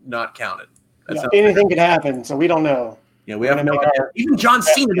not counted. Yeah, anything could happen, so we don't know. Yeah, we have no idea. Even John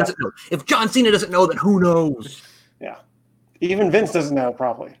Cena doesn't know. If John Cena doesn't know, then who knows? Yeah. Even Vince doesn't know,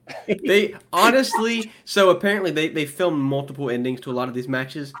 probably. They honestly, so apparently they filmed multiple endings to a lot of these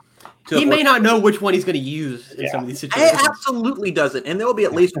matches. He may not know which one he's going to use in some of these He situations. absolutely doesn't. And there will be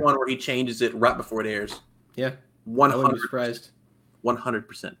at least one where he changes it right before it airs. Yeah. 100%. I wouldn't be surprised.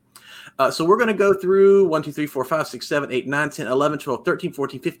 100%. So we're going to go through 1, 2, 3, 4, 5, 6, 7, 8, 9, 10, 11, 12, 13,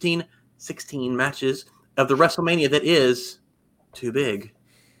 14, 15, 16 matches of the WrestleMania that is too big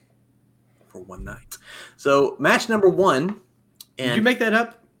for one night. So match number 1. And Did you make that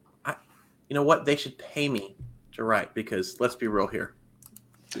up? You know what? They should pay me to write, because let's be real here.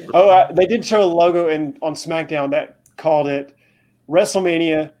 Yeah. Oh, they did show a logo on SmackDown that called it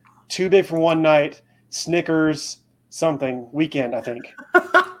WrestleMania, too big for one night, Snickers something weekend, I think.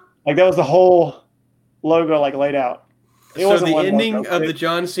 Like that was the whole logo like laid out. So the ending of the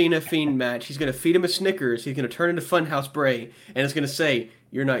John Cena Fiend match, he's going to feed him a Snickers, he's going to turn into Funhouse Bray, and it's going to say,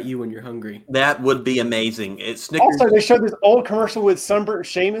 "You're not you when you're hungry." That would be amazing. It's Snickers. Also, they showed this old commercial with Sunburnt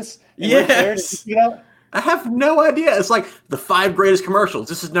Sheamus. Yes. I have no idea. It's like the 5 greatest commercials.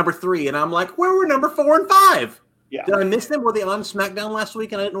 This is number 3, and I'm like, where were number 4 and 5? Yeah. Did I miss them? Were they on SmackDown last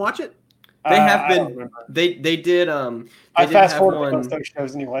week and I didn't watch it? They have been. They did. I fast forwarded those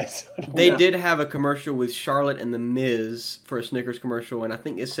shows anyways. They did have a commercial with Charlotte and The Miz for a Snickers commercial, and I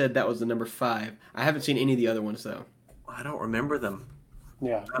think it said that was the number 5. I haven't seen any of the other ones though. I don't remember them.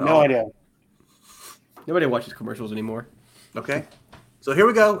 Yeah, no idea. Nobody watches commercials anymore. Okay. So here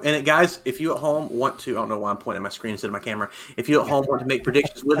we go. And guys, if you at home want to, I don't know why I'm pointing at my screen instead of my camera. If you at home want to make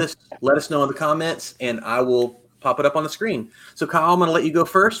predictions with us, let us know in the comments and I will pop it up on the screen. So Kyle, I'm going to let you go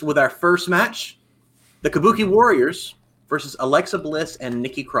first with our first match. The Kabuki Warriors versus Alexa Bliss and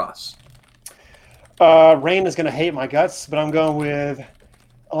Nikki Cross. Rain is going to hate my guts, but I'm going with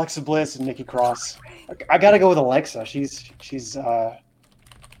Alexa Bliss and Nikki Cross. I got to go with Alexa. She's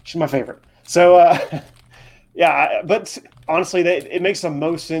my favorite. So, yeah, but honestly, it makes the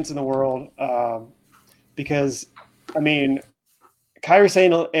most sense in the world because, I mean, Kairi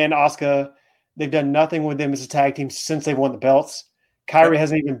Sane and Asuka, they've done nothing with them as a tag team since they won the belts. Kairi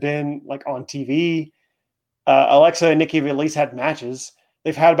hasn't even been like on TV. Alexa and Nikki have at least had matches.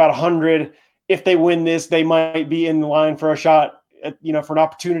 They've had about 100. If they win this, they might be in line for a shot, for an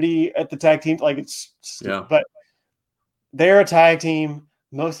opportunity at the tag team. Like but they're a tag team.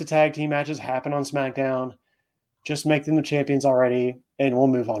 Most of the tag team matches happen on SmackDown. Just make them the champions already, and we'll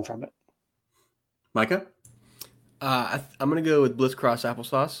move on from it. Micah? I'm going to go with Bliss Cross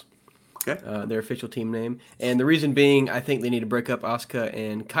Applesauce. Okay. Their official team name. And the reason being, I think they need to break up Asuka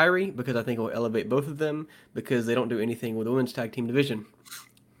and Kairi because I think it will elevate both of them because they don't do anything with the women's tag team division.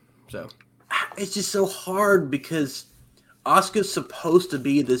 So it's just so hard because Asuka's supposed to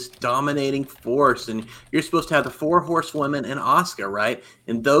be this dominating force, and you're supposed to have the 4 horsewomen and Asuka, right?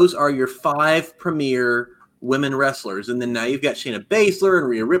 And those are your 5 premier women wrestlers. And then now you've got Shayna Baszler and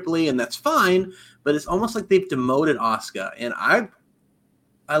Rhea Ripley, and that's fine, but it's almost like they've demoted Asuka. And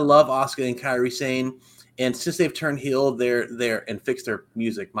I love Asuka and Kairi Sane, and since they've turned heel, they're and fixed their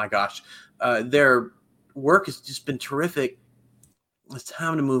music. My gosh, their work has just been terrific. It's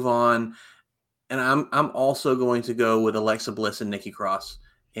time to move on, and I'm also going to go with Alexa Bliss and Nikki Cross.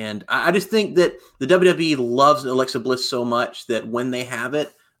 And I just think that the WWE loves Alexa Bliss so much that when they have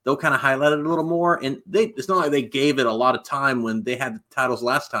it, they'll kind of highlight it a little more. And it's not like they gave it a lot of time when they had the titles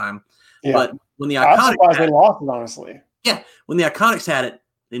last time, but when the Iconics, I'm surprised they lost it, honestly. Yeah, when the Iconics had it.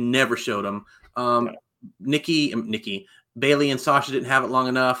 They never showed them. Nikki, Bayley, and Sasha didn't have it long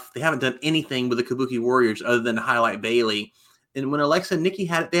enough. They haven't done anything with the Kabuki Warriors other than to highlight Bayley. And when Alexa and Nikki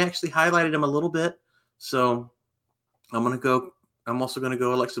had it, they actually highlighted them a little bit. So I'm also going to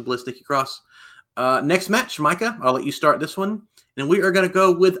go Alexa Bliss, Nikki Cross. Next match, Micah, I'll let you start this one. And we are going to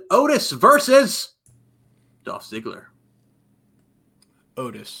go with Otis versus Dolph Ziggler.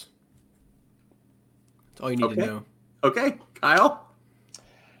 Otis. That's all you need to know. Okay, Kyle?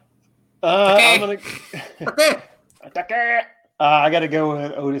 I'm gonna. I got to go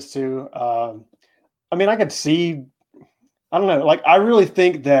with Otis too. I mean, I could see. I don't know. Like, I really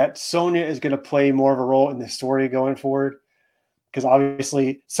think that Sonya is going to play more of a role in the story going forward because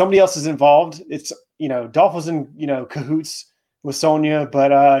obviously somebody else is involved. It's Dolph was in cahoots with Sonya,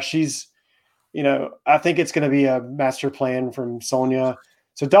 but she's I think it's going to be a master plan from Sonya.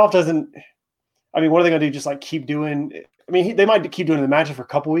 So Dolph doesn't. I mean, what are they going to do? Just like keep doing? I mean, they might keep doing the matches for a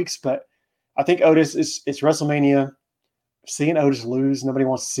couple weeks, but I think Otis it's WrestleMania. Seeing Otis lose, nobody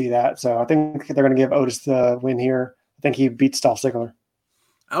wants to see that. So I think they're going to give Otis the win here. I think he beats Dolph Ziggler.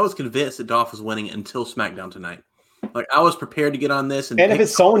 I was convinced that Dolph was winning until SmackDown tonight. Like, I was prepared to get on this. And if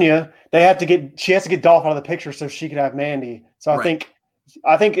it's Sonya, she has to get Dolph out of the picture so she could have Mandy. So I think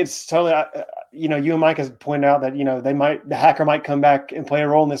it's totally, you and Mike has pointed out that, the hacker might come back and play a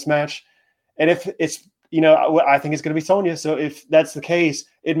role in this match. And if it's, I think it's going to be Sonya. So if that's the case,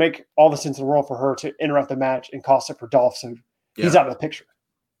 it'd make all the sense in the world for her to interrupt the match and cost it for Dolph. So he's out of the picture.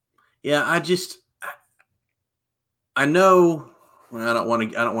 Yeah. I know. Well, I don't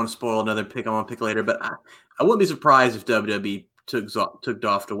want to spoil another pick. I want to pick later, but I wouldn't be surprised if WWE took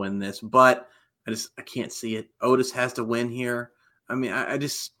Dolph to win this, but I can't see it. Otis has to win here. I mean,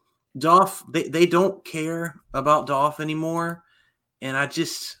 Dolph, they don't care about Dolph anymore. And I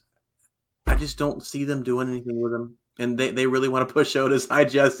just don't see them doing anything with him. And they really want to push Otis. Hi,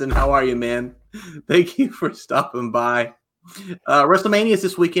 Justin. How are you, man? Thank you for stopping by. WrestleMania is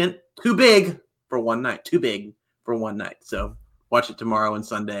this weekend. Too big for one night. So watch it tomorrow and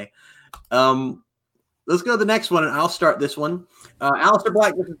Sunday. Let's go to the next one, and I'll start this one. Aleister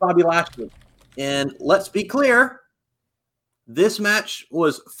Black versus Bobby Lashley. And let's be clear, this match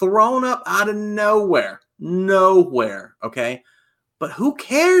was thrown up out of nowhere. Okay? But who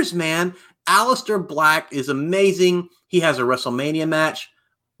cares, man? Aleister Black is amazing. He has a WrestleMania match.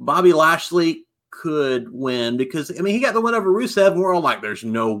 Bobby Lashley could win because, he got the win over Rusev, and we're all like, there's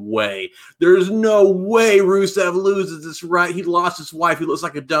no way. There's no way Rusev loses this, right? He lost his wife. He looks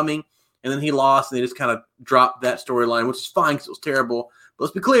like a dummy. And then he lost, and they just kind of dropped that storyline, which is fine because it was terrible. But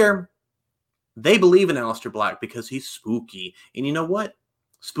let's be clear. They believe in Aleister Black because he's spooky. And you know what?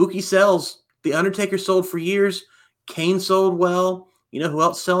 Spooky sells. The Undertaker sold for years. Kane sold well. You know who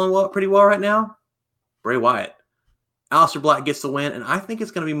else is selling pretty well right now? Bray Wyatt. Aleister Black gets the win, and I think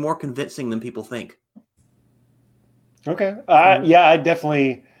it's going to be more convincing than people think. Okay. Yeah, I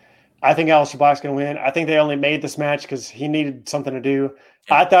think Aleister Black's going to win. I think they only made this match because he needed something to do.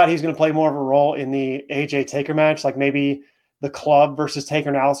 Yeah. I thought he was going to play more of a role in the AJ Taker match, like maybe the Club versus Taker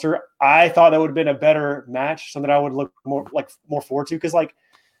and Aleister. I thought that would have been a better match, something I would look more forward to. Because,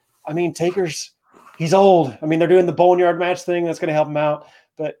 Taker's he's old. I mean, they're doing the Boneyard match thing that's going to help him out.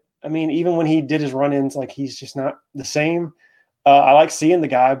 But I mean, even when he did his run-ins, he's just not the same. I like seeing the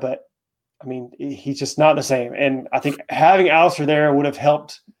guy, but I mean, he's just not the same. And I think having Aleister there would have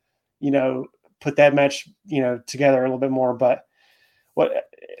helped, put that match, together a little bit more. But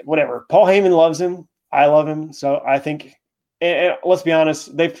whatever. Paul Heyman loves him. I love him. So I think, and let's be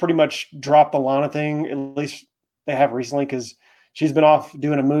honest, they've pretty much dropped the Lana thing. At least they have recently, because she's been off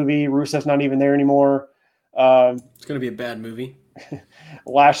doing a movie. Rusev's not even there anymore. It's going to be a bad movie.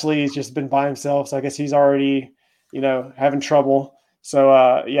 Lashley's just been by himself. So I guess he's already, having trouble. So,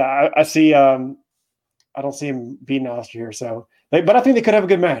 I see. I don't see him beating Aleister here. So, but I think they could have a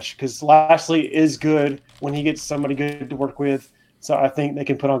good match because Lashley is good when he gets somebody good to work with. So I think they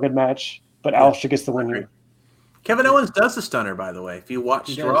can put on a good match. But Aleister gets the win here. Kevin Owens does the stunner, by the way. If you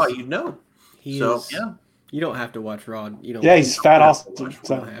watch Raw, you'd know. Yeah. You don't have to watch Raw. You don't. Yeah, he's Fat Austin. You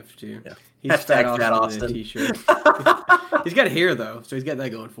don't have to. Yeah. He's Fat Austin in a t-shirt. He's got hair though, so he's got that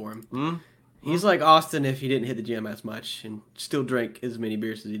going for him. Mm-hmm. He's like Austin if he didn't hit the gym as much and still drank as many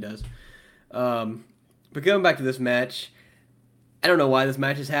beers as he does. But going back to this match, I don't know why this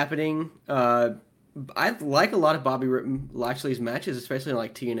match is happening. I like a lot of Bobby Lashley's matches, especially in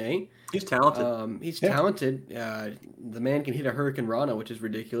TNA. He's talented. He's talented. The man can hit a Hurricane Rana, which is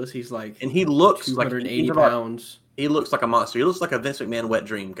ridiculous. He's and he looks 280 pounds. He looks like a monster. He looks like a Vince McMahon wet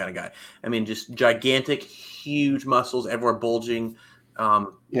dream kind of guy. I mean, just gigantic, huge muscles, everywhere bulging.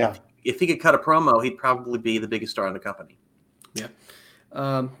 If he could cut a promo, he'd probably be the biggest star in the company. Yeah.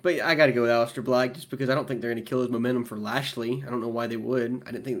 But I got to go with Aleister Black just because I don't think they're going to kill his momentum for Lashley. I don't know why they would.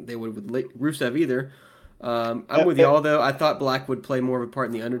 I didn't think they would with Rusev either. I'm with y'all, though. I thought Black would play more of a part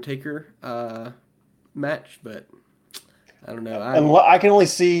in the Undertaker match, but I don't know. I can only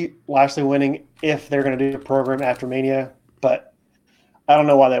see Lashley winning if they're going to do a program after Mania, but I don't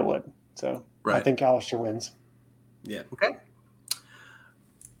know why they would. So I think Aleister wins. Yeah. Okay.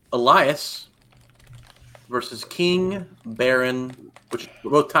 Elias versus King Baron, which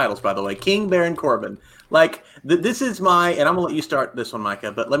both titles, by the way. King Baron Corbin. This is my, and I'm going to let you start this one,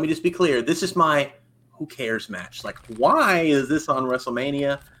 Micah, but let me just be clear. This is my who cares match. Why is this on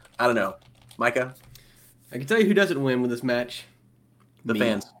WrestleMania? I don't know. Micah? I can tell you who doesn't win with this match. The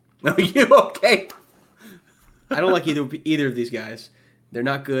fans. No, you okay? I don't like either of these guys. They're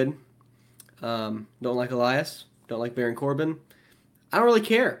not good. Don't like Elias. Don't like Baron Corbin. I don't really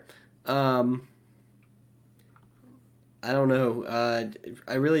care. I don't know.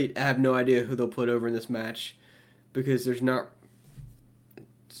 I really have no idea who they'll put over in this match because there's nothing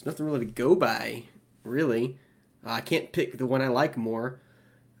really to go by, really. I can't pick the one I like more.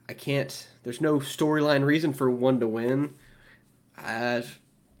 There's no storyline reason for one to win.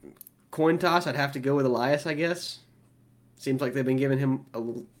 Coin toss, I'd have to go with Elias, I guess. Seems like they've been giving him a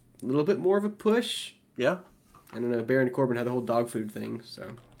little bit more of a push. Yeah. I don't know. Baron Corbin had the whole dog food thing, so.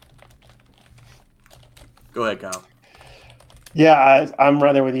 Go ahead, Kyle. Yeah, I'm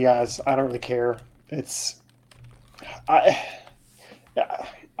right there with you guys. I don't really care. I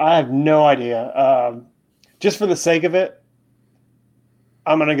have no idea. Just for the sake of it,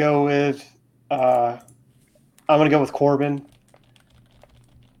 I'm gonna go with Corbin.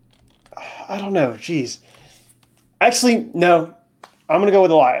 I don't know. Jeez. Actually, no. I'm gonna go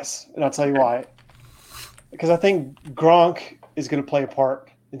with Elias, and I'll tell you why. Because I think Gronk is going to play a part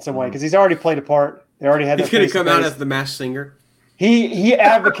in some way. Because he's already played a part. They already had. He's going to come out as the Masked Singer. He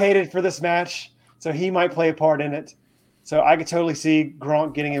advocated for this match, so he might play a part in it. So I could totally see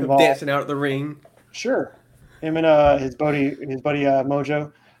Gronk getting involved, dancing out at the ring. Sure, him and his buddy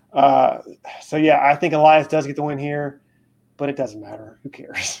Mojo. So yeah, I think Elias does get the win here, but it doesn't matter. Who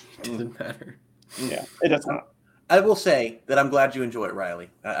cares? It doesn't matter. Yeah, it does not. I will say that I'm glad you enjoy it, Riley.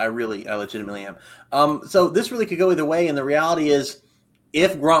 I legitimately am. So this really could go either way, and the reality is,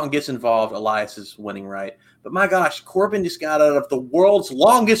 if Gronk gets involved, Elias is winning, right? But my gosh, Corbin just got out of the world's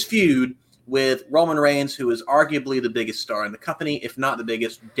longest feud with Roman Reigns, who is arguably the biggest star in the company, if not the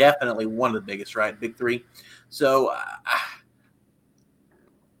biggest, definitely one of the biggest, right? Big three. So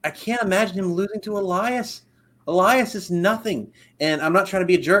I can't imagine him losing to Elias. Elias is nothing, and I'm not trying to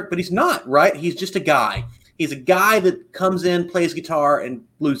be a jerk, but he's not, right? He's just a guy. He's a guy that comes in, plays guitar, and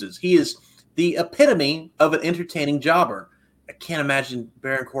loses. He is the epitome of an entertaining jobber. I can't imagine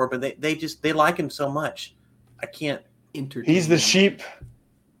Baron Corbin. They like him so much. I can't entertain. He's the sheep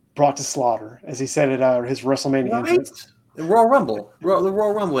brought to slaughter, as he said at his WrestleMania entrance. The Royal Rumble. The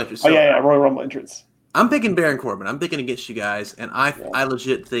Royal Rumble entrance. So, Royal Rumble entrance. I'm picking Baron Corbin. I'm picking against you guys, and I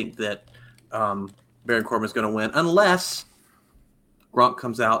legit think that Baron Corbin is going to win, unless Gronk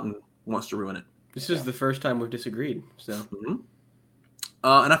comes out and wants to ruin it. This is the first time we've disagreed. So, and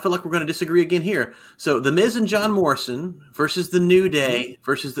I feel like we're going to disagree again here. So, The Miz and John Morrison versus The New Day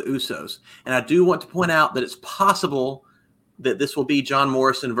versus the Usos, and I do want to point out that it's possible that this will be John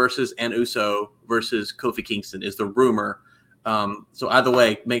Morrison versus an Uso versus Kofi Kingston is the rumor. So either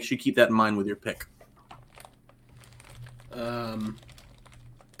way, make sure you keep that in mind with your pick. I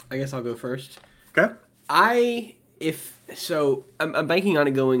guess I'll go first. Okay. I'm banking on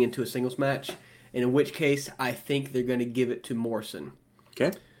it going into a singles match, and in which case I think they're going to give it to Morrison.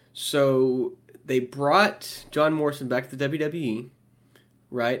 Okay. So they brought John Morrison back to the WWE,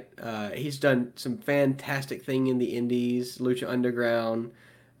 right? He's done some fantastic thing in the Indies, Lucha Underground.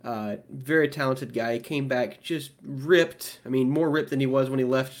 Very talented guy. He came back just ripped. I mean, more ripped than he was when he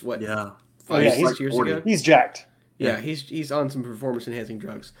left. 5 6 years ago. He's jacked. Yeah, he's on some performance enhancing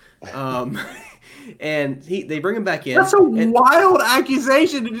drugs. And they bring him back in. That's a wild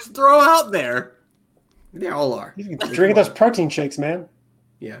accusation to just throw out there. They all are. He's drinking those protein shakes, man.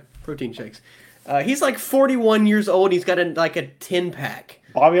 Yeah, protein shakes. He's like 41 years old. He's got a 10-pack.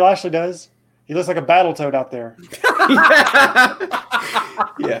 Bobby Lashley does. He looks like a battle toad out there.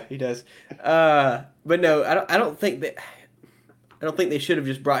 Yeah, he does. But no, I don't think they should have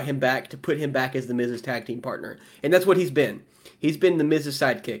just brought him back to put him back as the Miz's tag team partner. And that's what he's been. He's been the Miz's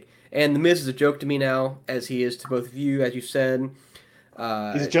sidekick. And the Miz is a joke to me now, as he is to both of you, as you said.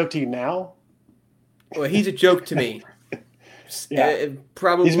 He's a joke to you now? Well, he's a joke to me. Yeah.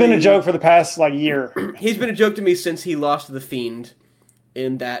 Probably. He's been a joke for the past year. He's been a joke to me since he lost to The Fiend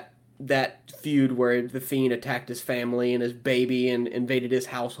in that feud where The Fiend attacked his family and his baby and invaded his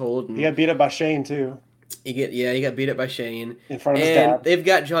household. And he got beat up by Shane, too. He got beat up by Shane. In front of his dad. And they've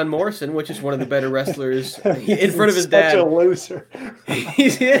got John Morrison, which is one of the better wrestlers, in front of his dad. Such a loser. He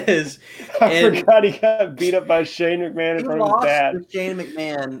is. I forgot he got beat up by Shane McMahon in front of his dad. Shane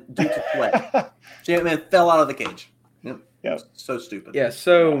McMahon due to sweat. Shane McMahon fell out of the cage. Yep. So stupid. Yeah,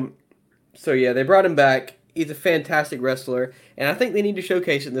 so they brought him back. He's a fantastic wrestler, and I think they need to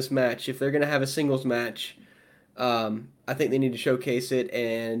showcase it in this match. If they're going to have a singles match, I think they need to showcase it,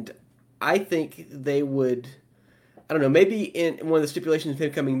 and I think they would, I don't know, maybe in one of the stipulations of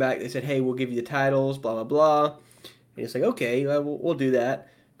him coming back, they said, hey, we'll give you the titles, blah, blah, blah. And it's like, okay, we'll do that,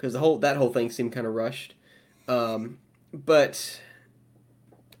 because that whole thing seemed kind of rushed. But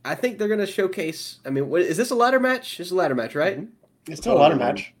I think they're going to showcase, I mean, is this a ladder match? It's a ladder match, right? It's still a ladder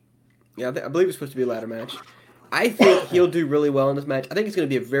match. Yeah, I believe it's supposed to be a ladder match. I think he'll do really well in this match. I think it's going to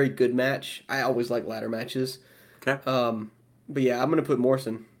be a very good match. I always like ladder matches. Okay. But yeah, I'm going to put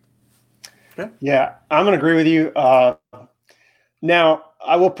Morrison. Okay. Yeah, I'm going to agree with you. Now,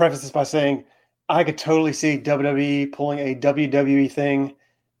 I will preface this by saying I could totally see WWE pulling a WWE thing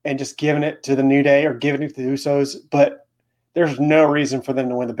and just giving it to the New Day or giving it to the Usos, but there's no reason for them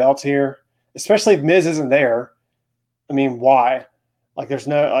to win the belts here, especially if Miz isn't there. I mean, why? There's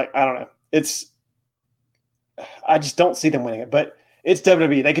no, I don't know. I just don't see them winning it, but it's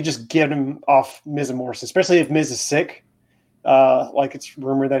WWE. They could just get him off Miz and Morrison, especially if Miz is sick, like it's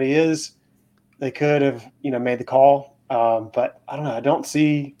rumored that he is. They could have, made the call, but I don't know. I don't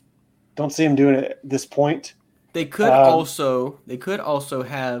see him doing it at this point. They could also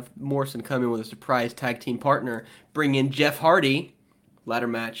have Morrison come in with a surprise tag team partner, bring in Jeff Hardy, ladder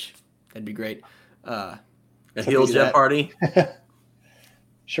match. That'd be great. A heel Jeff Hardy.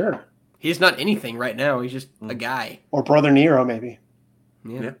 Sure. He's not anything right now. He's just a guy. Or Brother Nero, maybe.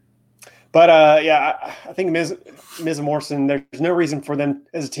 Yeah. But I think Miz and Morrison, there's no reason for them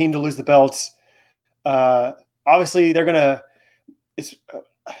as a team to lose the belts. Obviously, they're gonna.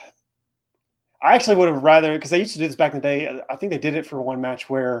 I actually would have rather, because they used to do this back in the day. I think they did it for one match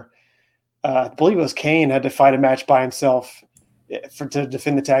where I believe it was Kane had to fight a match by himself to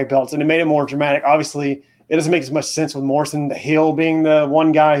defend the tag belts, and it made it more dramatic. Obviously, it doesn't make as much sense with Morrison, the heel, being the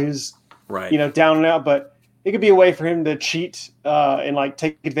one guy who's down and out, but it could be a way for him to cheat and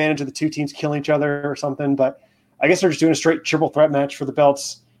take advantage of the two teams killing each other or something. But I guess they're just doing a straight triple threat match for the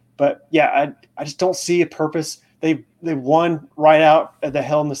belts. But yeah, I just don't see a purpose. They won right out at the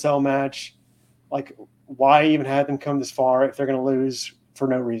Hell in the Cell match. Why even have them come this far if they're going to lose for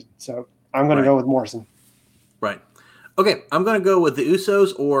no reason? So I'm going to go with Morrison. Right. Okay, I'm going to go with the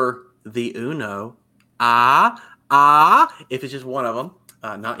Usos or the Uno. if it's just one of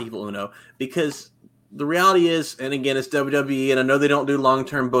them, not Evil Uno, because the reality is, and again, it's WWE, and I know they don't do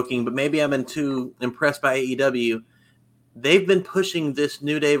long-term booking, but maybe I've been too impressed by AEW. They've been pushing this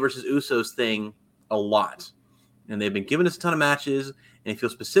New Day versus Usos thing a lot, and they've been giving us a ton of matches. And if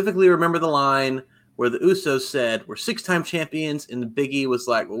you'll specifically remember the line where the Usos said, "We're 6-time champions," and the Big E was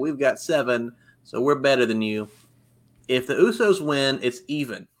like, "Well, we've got 7, so we're better than you." If the Usos win, it's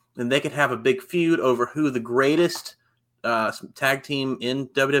even, and they could have a big feud over who the greatest tag team in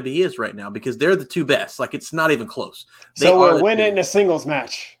WWE is right now, because they're the 2 best. Like, it's not even close. So we're winning in a singles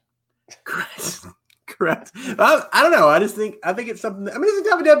match. Correct. I don't know. I think it's something. I mean, it's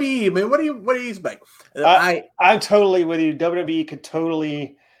a WWE. I mean, what do you expect? I'm totally with you. WWE could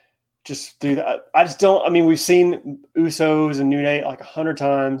totally just do that. I just don't. I mean, we've seen Usos and New Day like 100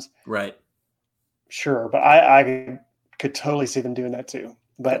 times. Right. Sure, but I could totally see them doing that too.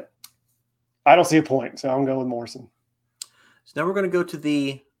 But I don't see a point, so I'm going with Morrison. So now we're going to go to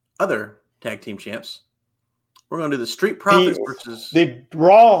the other tag team champs. We're going to do the Street Profits versus the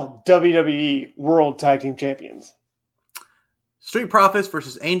Raw WWE World Tag Team Champions. Street Profits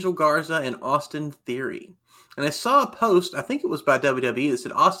versus Angel Garza and Austin Theory. And I saw a post, I think it was by WWE, that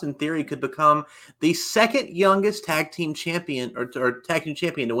said Austin Theory could become the second youngest tag team champion or tag team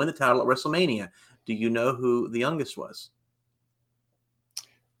champion to win the title at WrestleMania. Do you know who the youngest was?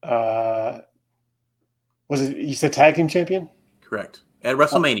 Was it, you said tag team champion? Correct. At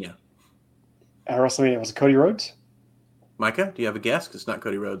WrestleMania. At WrestleMania, was it Cody Rhodes? Micah, do you have a guess? Because it's not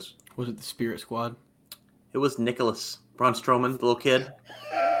Cody Rhodes. Was it the Spirit Squad? It was Nicholas Braun Strowman, the little kid.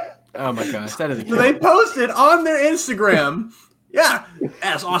 Oh my gosh, that is a So they posted on their Instagram,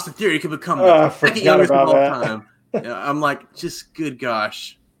 as Austin Theory could become the second youngest of all time. I'm like, just good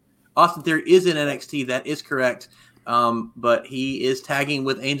gosh. Austin Theory is in NXT, that is correct. But he is tagging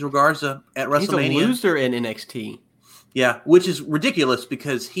with Angel Garza at WrestleMania. He's a loser in NXT. Yeah, which is ridiculous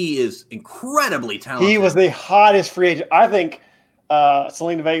because he is incredibly talented. He was the hottest free agent. I think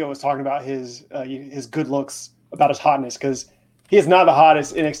Selena Vega was talking about his good looks, about his hotness, because he is not the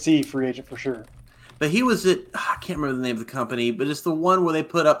hottest NXT free agent for sure. But he was at, I can't remember the name of the company, but it's the one where they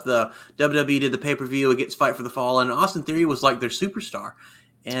put up the WWE did the pay-per-view against Fight for the Fallen, and Austin Theory was like their superstar.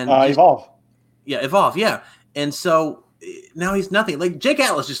 And Evolve. Yeah, Evolve, yeah. And so now he's nothing. Like Jake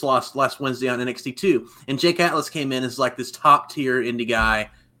Atlas just lost last Wednesday on NXT 2, and Jake Atlas came in as like this top-tier indie guy.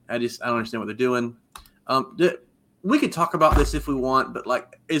 I don't understand what they're doing. We could talk about this if we want, but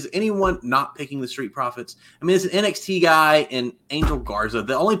like, is anyone not picking the Street Profits? I mean, it's an NXT guy and Angel Garza.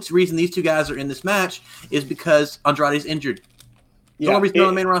 The only reason these 2 guys are in this match is because Andrade's injured. The only reason they're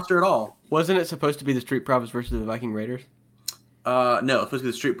on the main roster at all. Wasn't it supposed to be the Street Profits versus the Viking Raiders? No, it's supposed to be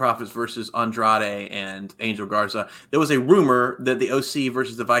the Street Profits versus Andrade and Angel Garza. There was a rumor that the OC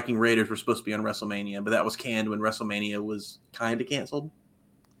versus the Viking Raiders were supposed to be on WrestleMania, but that was canned when WrestleMania was kind of canceled.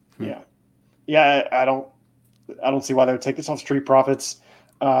 Yeah, I don't see why they would take this off Street Profits.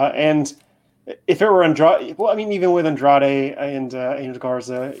 And if it were Andrade, well, I mean, even with Andrade and Angel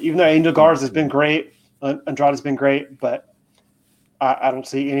Garza, even though Angel Garza has been great, Andrade has been great, but I don't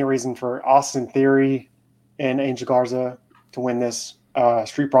see any reason for Austin Theory and Angel Garza to win this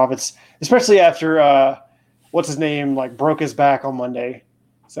Street Profits, especially after what's his name broke his back on Monday.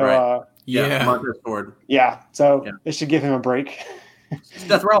 So right. Marcus Ford. Yeah, so they should give him a break.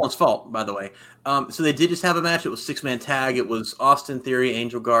 Seth Rollins' fault, by the way. So they did just have a match. It was 6-man tag. It was Austin Theory,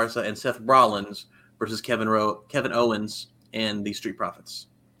 Angel Garza, and Seth Rollins versus Kevin Owens and the Street Profits.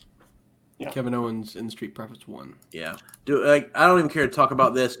 Yeah. Kevin Owens and the Street Profits won. Yeah. I don't even care to talk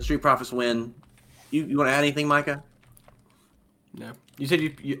about this. Street Profits win. You want to add anything, Micah? No. You said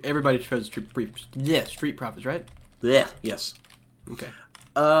everybody chose Street Profits, right? Yeah. Yes. Okay.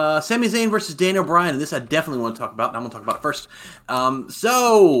 Sami Zayn versus Daniel Bryan, and this I definitely want to talk about, and I'm going to talk about it first.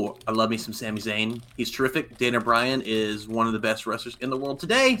 So, I love me some Sami Zayn. He's terrific. Daniel Bryan is one of the best wrestlers in the world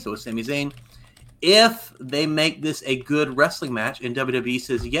today, so is Sami Zayn. If they make this a good wrestling match, and WWE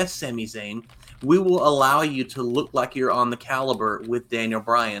says, yes, Sami Zayn, we will allow you to look like you're on the caliber with Daniel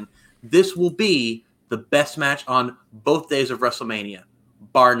Bryan. This will be the best match on both days of WrestleMania,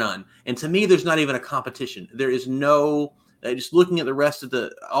 bar none. And to me, there's not even a competition. There is no... just looking at the rest of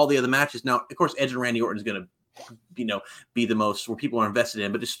all the other matches now, of course, Edge and Randy Orton is going to, be the most where people are invested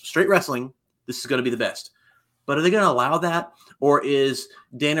in. But just straight wrestling, this is going to be the best. But are they going to allow that, or is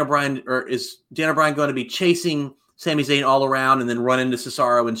Daniel Bryan going to be chasing Sami Zayn all around and then run into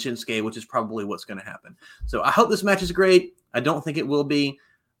Cesaro and Shinsuke, which is probably what's going to happen. So I hope this match is great. I don't think it will be.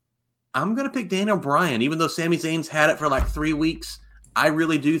 I'm going to pick Daniel Bryan, even though Sami Zayn's had it for like 3 weeks. I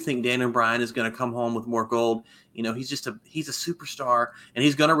really do think Daniel Bryan is going to come home with more gold. You know, he's a superstar, and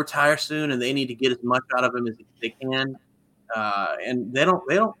he's going to retire soon, and they need to get as much out of him as they can. And they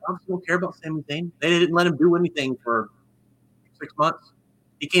obviously don't care about Sami Zayn. They didn't let him do anything for 6 months.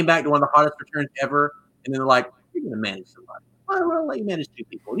 He came back to one of the hottest returns ever, and then they're like, "You're going to manage somebody. I'll let you manage 2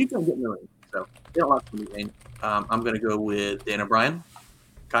 people. You can get in the ring." So they don't like Sami Zayn. I'm going to go with Daniel Bryan.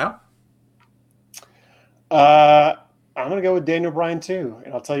 Kyle? I'm going to go with Daniel Bryan too,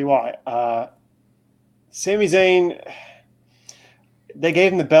 and I'll tell you why. Sami Zayn, they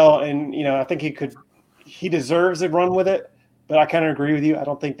gave him the belt, and I think he deserves a run with it. But I kind of agree with you.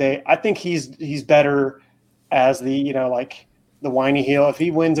 I think he's better as the like the whiny heel. If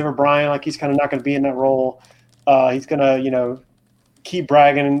he wins over Bryan, like he's kind of not going to be in that role. He's going to keep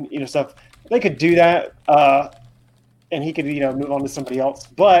bragging and stuff. They could do that, and he could move on to somebody else.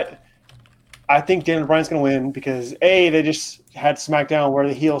 But I think Daniel Bryan's going to win because they just had SmackDown where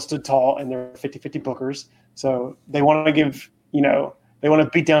the heels stood tall and they're 50-50 bookers. So they want to they want to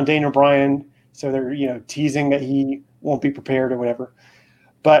beat down Daniel Bryan. So they're teasing that he won't be prepared or whatever.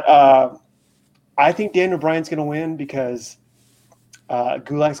 But I think Daniel Bryan's going to win because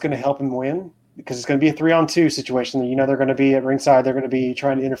Gulak's going to help him win because it's going to be a 3-on-2 situation. They're going to be at ringside. They're going to be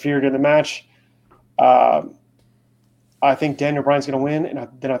trying to interfere during the match. I think Daniel Bryan's going to win, and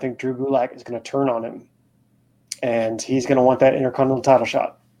then I think Drew Gulak is going to turn on him, and he's going to want that Intercontinental title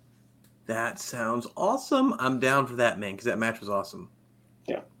shot. That sounds awesome. I'm down for that, man, because that match was awesome.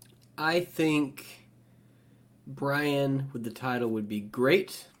 Yeah. I think Bryan with the title would be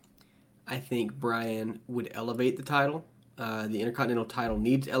great. I think Bryan would elevate the title. The Intercontinental title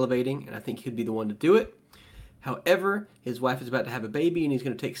needs elevating, and I think he'd be the one to do it. However, his wife is about to have a baby, and he's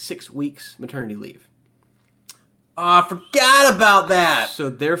going to take 6 weeks maternity leave. Oh, I forgot about that. So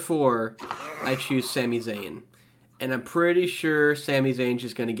therefore, I choose Sami Zayn. And I'm pretty sure Sami Zayn's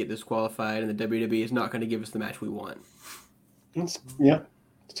just going to get disqualified, and the WWE is not going to give us the match we want. It's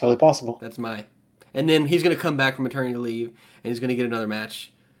totally possible. That's and then he's going to come back from maternity leave, and he's going to get another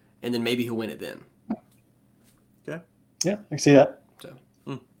match, and then maybe he'll win it then. Okay. Yeah, I can see that.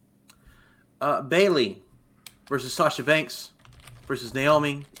 So, Bayley versus Sasha Banks versus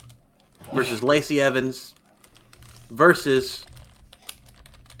Naomi versus Lacey Evans versus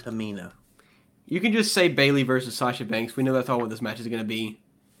Tamina. You can just say Bayley versus Sasha Banks. We know that's all what this match is going to be.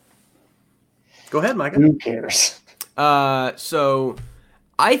 Go ahead, Micah. Who cares? So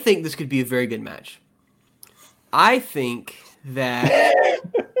I think this could be a very good match. I think that...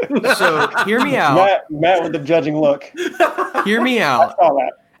 So hear me out. Matt with the judging look. Hear me out. I saw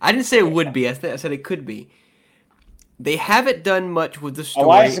that. I didn't say it would be. I said it could be. They haven't done much with the story.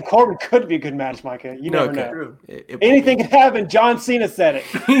 Elias and Corbin could be a good match, Micah. You never know. Anything can happen. John Cena said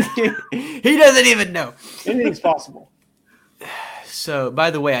it. He doesn't even know. Anything's possible. So, by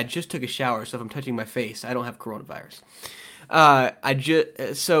the way, I just took a shower, so if I'm touching my face, I don't have coronavirus.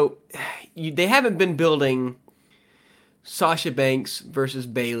 They haven't been building Sasha Banks versus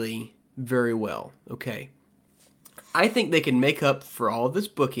Bayley very well. Okay. I think they can make up for all of this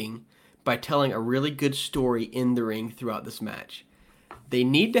booking by telling a really good story in the ring throughout this match. They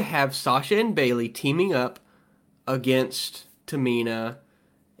need to have Sasha and Bayley teaming up against Tamina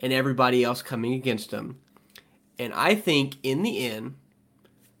and everybody else coming against them. And I think in the end,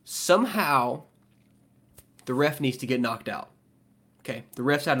 somehow the ref needs to get knocked out. Okay, the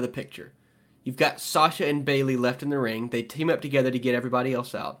ref's out of the picture. You've got Sasha and Bayley left in the ring. They team up together to get everybody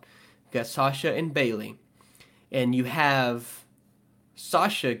else out. You've got Sasha and Bayley. And you have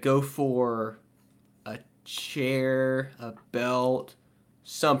Sasha go for a chair, a belt,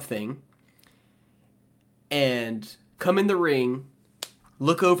 something, and come in the ring,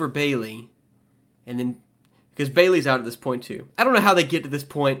 look over Bayley, and then, because Bayley's out at this point too. I don't know how they get to this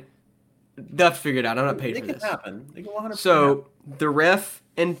point. They'll have to figure it out. I'm not paid for this. It can happen. They can 100% So the ref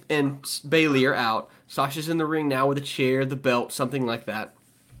and Bayley are out. Sasha's in the ring now with a chair, the belt, something like that.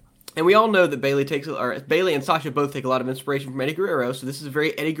 And we all know that Bayley and Sasha both take a lot of inspiration from Eddie Guerrero, so this is a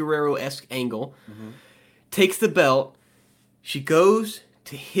very Eddie Guerrero-esque angle. Mm-hmm. Takes the belt. She goes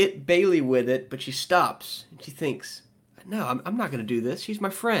to hit Bayley with it, but she stops. And she thinks, no, I'm not going to do this. She's my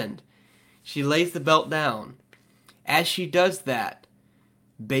friend. She lays the belt down. As she does that,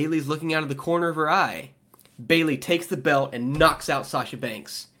 Bayley's looking out of the corner of her eye. Bayley takes the belt and knocks out Sasha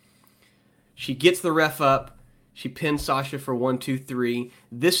Banks. She gets the ref up. She pins Sasha for 1, 2, 3.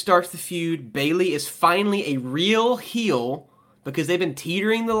 This starts the feud. Bayley is finally a real heel because they've been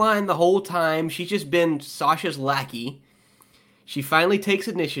teetering the line the whole time. She's just been Sasha's lackey. She finally takes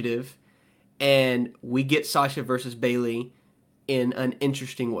initiative, and we get Sasha versus Bayley in an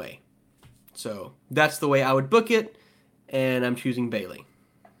interesting way. So that's the way I would book it, and I'm choosing Bayley.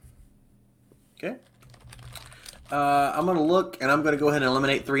 Okay. I'm going to look, and I'm going to go ahead and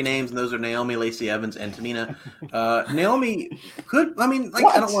eliminate 3 names, and those are Naomi, Lacey Evans, and Tamina. Naomi could, I mean, like,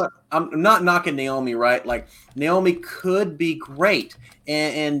 I'm not knocking Naomi, right? Like, Naomi could be great,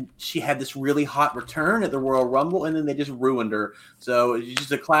 and she had this really hot return at the Royal Rumble, and then they just ruined her. So it's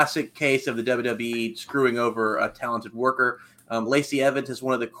just a classic case of the WWE screwing over a talented worker. Lacey Evans is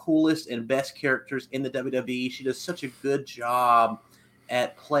one of the coolest and best characters in the WWE. She does such a good job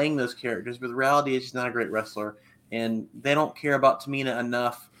at playing those characters, but the reality is she's not a great wrestler. And they don't care about Tamina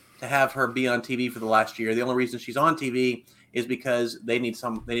enough to have her be on TV for the last year. The only reason she's on TV is because they need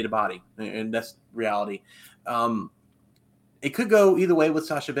a body, and that's reality. It could go either way with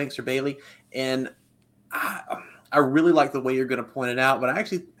Sasha Banks or Bayley, and I really like the way you're going to point it out, but I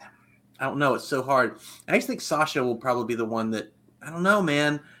don't know. It's so hard. I actually think Sasha will probably be the one that, I don't know,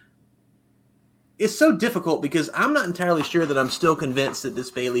 man. It's so difficult because I'm not entirely sure that I'm still convinced that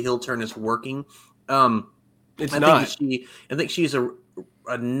this Bayley heel turn is working. It's I not. think she's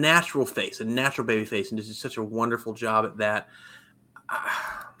a natural face, a natural baby face, and does such a wonderful job at that.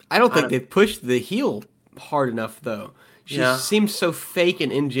 I don't think they've pushed the heel hard enough, though. She seems so fake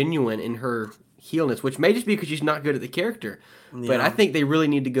and ingenuine in her heelness, which may just be because she's not good at the character. Yeah. But I think they really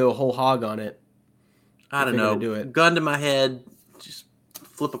need to go whole hog on it. I don't know. Do it. Gun to my head, just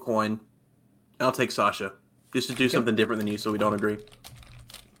flip a coin. I'll take Sasha just to do something different than you, so we don't agree.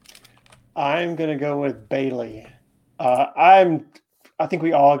 I'm going to go with Bayley. I think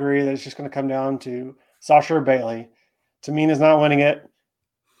we all agree that it's just going to come down to Sasha or Bayley. Tamina's not winning it.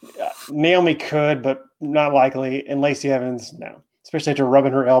 Naomi could, but not likely. And Lacey Evans, no. Especially after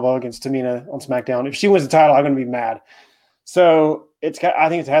rubbing her elbow against Tamina on SmackDown. If she wins the title, I'm going to be mad. So I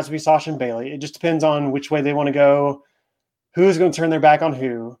think it has to be Sasha and Bayley. It just depends on which way they want to go, who's going to turn their back on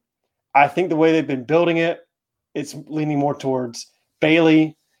who. I think the way they've been building it, it's leaning more towards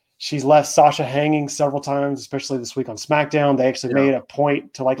Bayley. She's left Sasha hanging several times, especially this week on SmackDown. They actually made a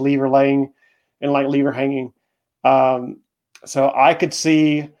point to leave her laying and leave her hanging. So I could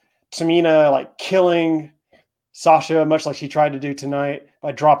see Tamina killing Sasha, much like she tried to do tonight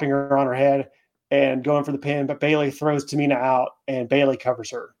by dropping her on her head and going for the pin. But Bayley throws Tamina out and Bayley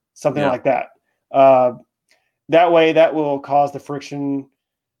covers her, something like that. That way, that will cause the friction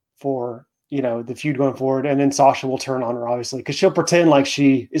for the feud going forward, and then Sasha will turn on her, obviously, because she'll pretend like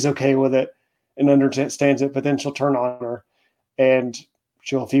she is okay with it and understands it, but then she'll turn on her and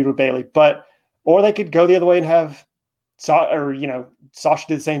she'll feud with Bayley. Or they could go the other way and have Sasha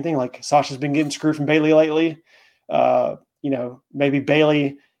did the same thing. Like Sasha's been getting screwed from Bayley lately. Maybe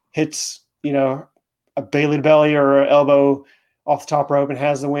Bayley hits a Bayley to belly or an elbow off the top rope and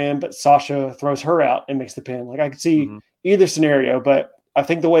has the win, but Sasha throws her out and makes the pin. I could see either scenario, but I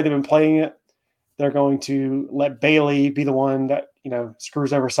think the way they've been playing it, they're going to let Bayley be the one that,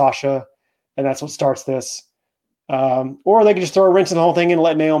 screws over Sasha, and that's what starts this. Or they could just throw a wrench in the whole thing and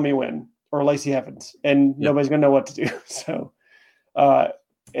let Naomi win or Lacey Evans, and nobody's going to know what to do. So,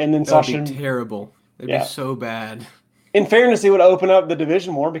 and then Sasha would be terrible. It'd be so bad. In fairness, it would open up the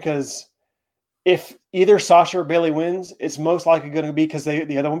division more because if either Sasha or Bayley wins, it's most likely going to be because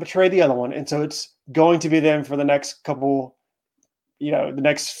the other one betrayed the other one, and so it's going to be them for the next couple. The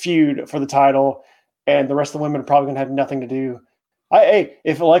next feud for the title, and the rest of the women are probably going to have nothing to do.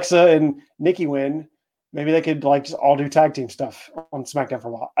 If Alexa and Nikki win, maybe they could just all do tag team stuff on SmackDown for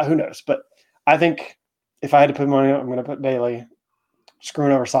a while. Who knows? But I think if I had to put money on it, I'm going to put Bayley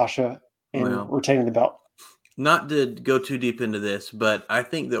screwing over Sasha and retaining the belt. Not to go too deep into this, but I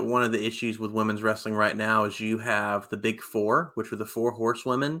think that one of the issues with women's wrestling right now is you have the big four, which are the 4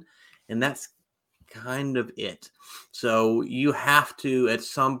 horsewomen, and that's kind of it. So you have to at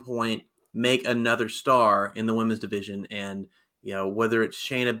some point make another star in the women's division, and whether it's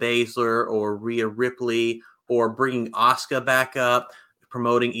Shayna Baszler or Rhea Ripley or bringing Asuka back up,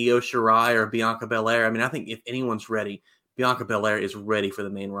 promoting Io Shirai or Bianca Belair. I mean, I think if anyone's ready, Bianca Belair is ready for the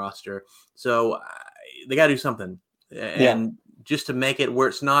main roster. So they got to do something, and just to make it where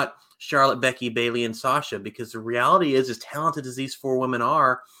it's not Charlotte, Becky, Bayley, and Sasha, because the reality is, as talented as these 4 women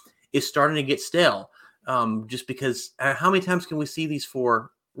are, is starting to get stale. Just because how many times can we see these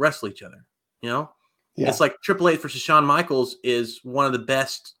 4 wrestle each other? It's like Triple H versus Shawn Michaels is one of the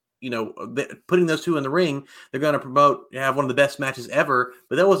best. Putting those 2 in the ring, they're going to have one of the best matches ever.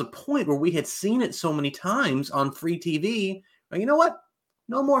 But there was a point where we had seen it so many times on free TV. You know what?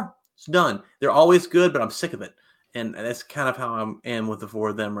 No more. It's done. They're always good, but I'm sick of it. And that's kind of how I am with the 4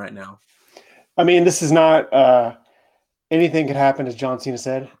 of them right now. I mean, this is not anything could happen, as John Cena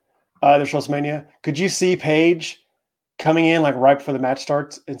said. There's WrestleMania. Could you see Paige coming in right before the match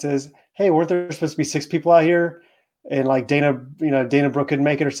starts and says, "Hey, weren't there supposed to be 6 people out here? and like Dana Brooke couldn't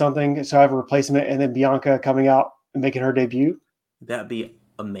make it or something, so I have a replacement, and then Bianca coming out and making her debut. That'd be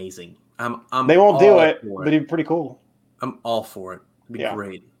amazing. They won't do it, but it'd be pretty cool. I'm all for it. It'd be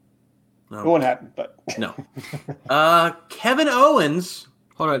great. No. It won't happen, but no. Kevin Owens.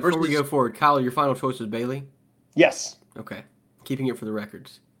 Hold on, before we go forward, Kyle, your final choice was Bayley? Yes. Okay. Keeping it for the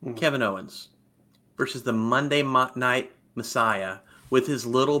records. Kevin Owens versus the Monday Night Messiah with his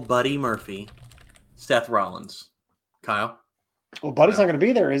little buddy Murphy, Seth Rollins. Kyle? Well, Buddy's not going to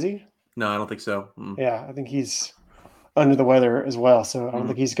be there, is he? No, I don't think so. Yeah, I think he's under the weather as well, so I don't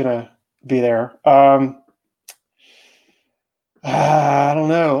think he's going to be there. I don't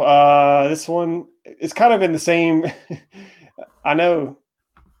know. This one is kind of in the same. I know.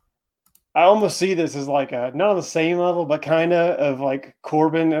 I almost see this as like not on the same level, but kind of like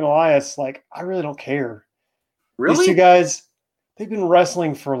Corbin and Elias. Like, I really don't care. Really? These two guys, they've been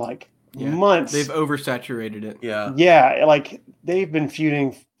wrestling for like months. They've oversaturated it. Yeah. Yeah, like they've been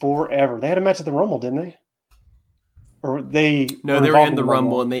feuding forever. They had a match at the Rumble, didn't they? Or they? No, they were in the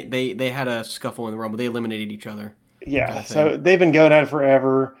Rumble, and they had a scuffle in the Rumble. They eliminated each other. Yeah, so they've been going at it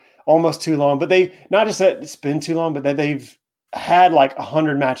forever, almost too long. But they not just that it's been too long, but that they've had like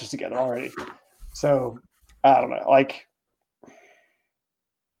 100 matches together already. So I don't know. Like,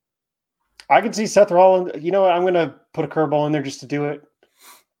 I could see Seth Rollins. You know what? I'm going to put a curveball in there just to do it.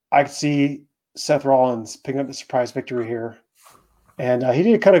 I could see Seth Rollins picking up the surprise victory here, and he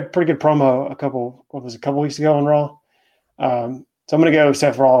did cut a pretty good promo a couple weeks ago on Raw. So I'm going to go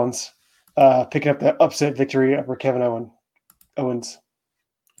Seth Rollins. Picking up the upset victory over Kevin Owens.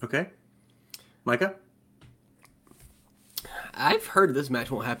 Okay. Micah? I've heard this match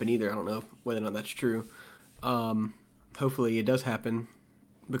won't happen either. I don't know whether or not that's true. Hopefully it does happen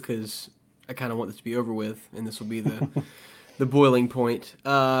because I kind of want this to be over with, and this will be the the boiling point.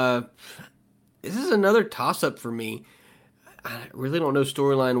 This is another toss-up for me. I really don't know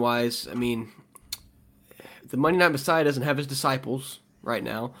storyline-wise. I mean, the Monday Night Messiah doesn't have his disciples right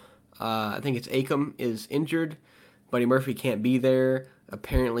now. I think it's Akam is injured. Buddy Murphy can't be there.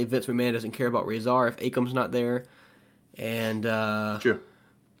 Apparently, Vince McMahon doesn't care about Razor if Akam's not there. And sure.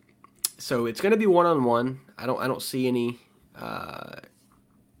 So it's going to be one-on-one. I don't see any. No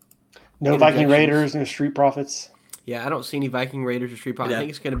Viking Raiders, no Street Profits. Yeah, I don't see any Viking Raiders or Street Profits. I think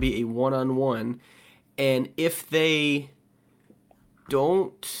it's going to be a one-on-one. And if they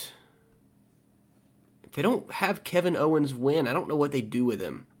don't have Kevin Owens win, I don't know what they do with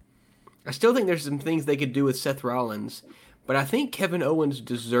him. I still think there's some things they could do with Seth Rollins, but I think Kevin Owens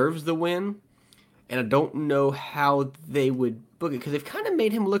deserves the win, and I don't know how they would book it, because they've kind of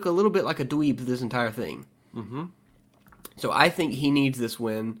made him look a little bit like a dweeb this entire thing. Mm-hmm. So I think he needs this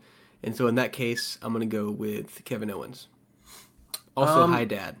win, and so in that case, I'm going to go with Kevin Owens. Also, hi,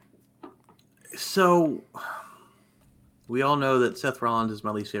 Dad. So, we all know that Seth Rollins is my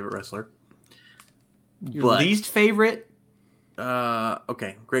least favorite wrestler. Your least favorite?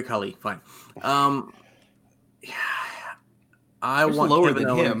 Okay, Great Khali, fine. I It's want lower Kevin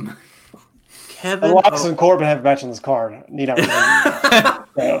than Owens. him. Kevin Elias and Corbin have a match on this card.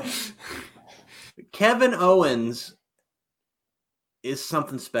 Kevin Owens is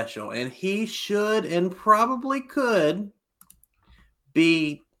something special, and he should and probably could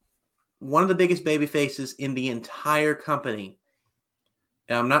be one of the biggest baby faces in the entire company.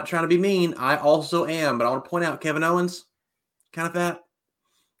 And I'm not trying to be mean. I also am, but I want to point out Kevin Owens, kind of fat.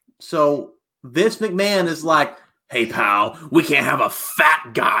 So Vince McMahon is like, hey, pal, we can't have a fat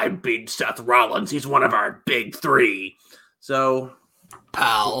guy beat Seth Rollins. He's one of our big three. So,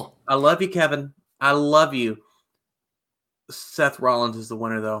 pal, I love you, Kevin. I love you. Seth Rollins is the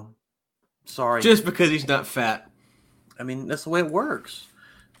winner, though. Sorry. Just because he's not fat. I mean, that's the way it works.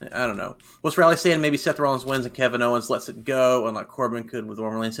 I don't know. What's Riley saying? Maybe Seth Rollins wins and Kevin Owens lets it go, unlike Corbin could with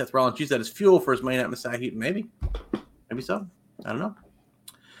Roman Reigns. Seth Rollins used that as fuel for his Monday Night Messiah heat. Maybe so. I don't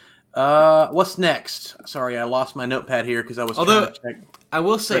know. What's next? Sorry, I lost my notepad here because I was trying to check. I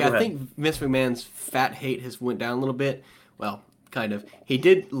will say, I think Vince McMahon's fat hate has went down a little bit. Well, kind of. He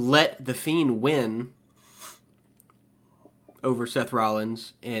did let The Fiend win over Seth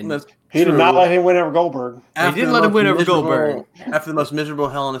Rollins, and he did not let him win over Goldberg. He did let him win over Goldberg after the most miserable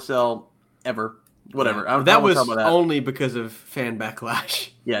Hell in a Cell ever. Whatever. Yeah, that was only because of fan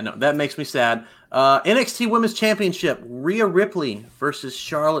backlash. Yeah, no, that makes me sad. NXT Women's Championship: Rhea Ripley versus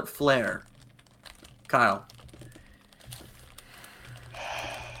Charlotte Flair. Kyle.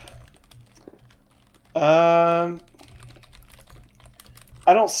 I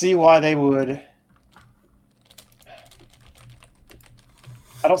don't see why they would.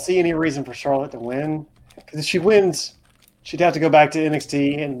 I don't see any reason for Charlotte to win, because if she wins, she'd have to go back to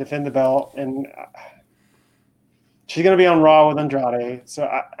NXT and defend the belt. And she's going to be on Raw with Andrade. So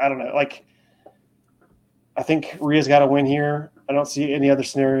I don't know. Like, I think Rhea's got to win here. I don't see any other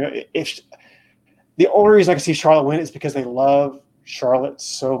scenario. The only reason I can see Charlotte win is because they love Charlotte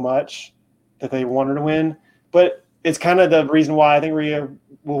so much that they want her to win. But it's kind of the reason why I think Rhea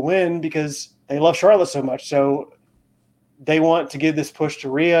will win, because they love Charlotte so much. So they want to give this push to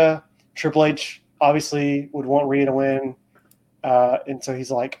Rhea. Triple H obviously would want Rhea to win. And so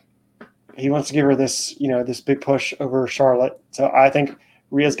he wants to give her this, this big push over Charlotte. So I think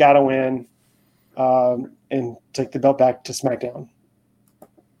Rhea's got to win and take the belt back to SmackDown.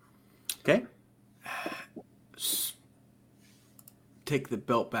 Okay. Take the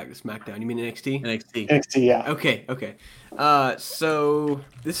belt back to SmackDown. You mean NXT? NXT, yeah. Okay. So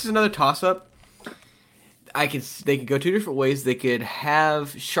this is another toss-up. They could go two different ways. They could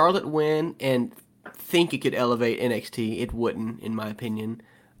have Charlotte win and think it could elevate NXT. It wouldn't, in my opinion.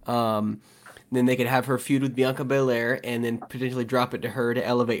 Then they could have her feud with Bianca Belair and then potentially drop it to her to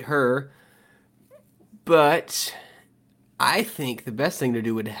elevate her. But I think the best thing to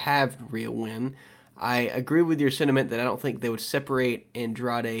do would have Rhea win. I agree with your sentiment that I don't think they would separate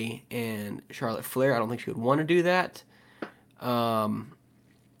Andrade and Charlotte Flair. I don't think she would want to do that.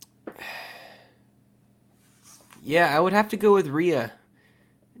 Yeah, I would have to go with Rhea.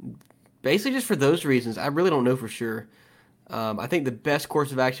 Basically just for those reasons. I really don't know for sure. I think the best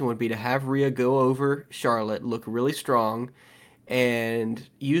course of action would be to have Rhea go over Charlotte, look really strong, and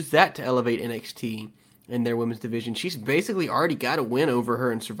use that to elevate NXT in their women's division. She's basically already got a win over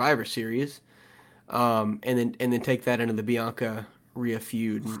her in Survivor Series. And then take that into the Bianca Rhea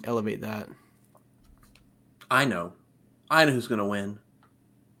feud and elevate that. I know who's going to win.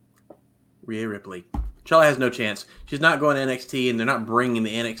 Rhea Ripley. Charlotte has no chance. She's not going to NXT, and they're not bringing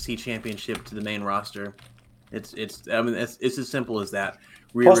the NXT championship to the main roster. It's as simple as that.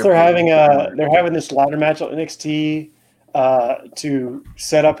 Plus, they're having this ladder match on NXT to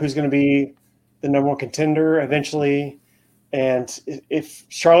set up who's going to be the number one contender eventually. And if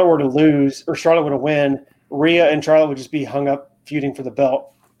Charlotte were to lose or Charlotte were to win, Rhea and Charlotte would just be hung up feuding for the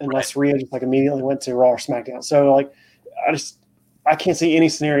belt unless Rhea just immediately went to Raw or SmackDown. So I can't see any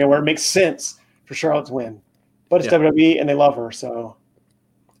scenario where it makes sense for Charlotte to win. But it's WWE and they love her, so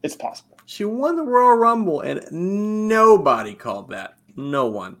it's possible. She won the Royal Rumble and nobody called that. No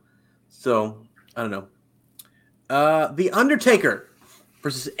one. So I don't know. The Undertaker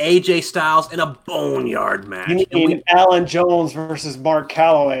versus AJ Styles in a boneyard match. You mean Alan Jones versus Mark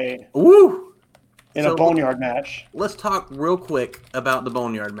Calloway. Woo! In a boneyard match. Let's talk real quick about the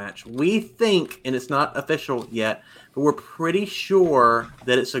boneyard match. We think, and it's not official yet, but we're pretty sure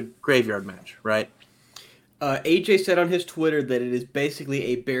that it's a graveyard match, right? AJ said on his Twitter that it is basically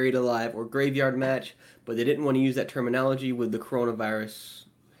a buried alive or graveyard match, but they didn't want to use that terminology with the coronavirus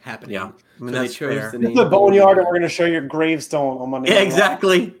happening. Yeah, I mean, that's fair. It's a boneyard, and we're going to show your gravestone on Monday. Yeah,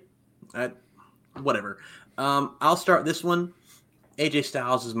 exactly. Whatever. I'll start this one. AJ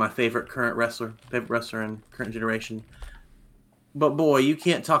Styles is my favorite wrestler in current generation. But boy, you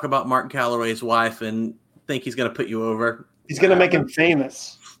can't talk about Mark Calloway's wife and think he's going to put you over. He's going to make him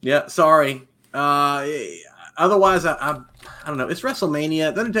famous. Yeah, sorry. Otherwise, I don't know. It's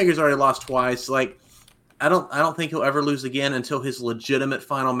WrestleMania. The Undertaker's already lost twice. I don't think he'll ever lose again until his legitimate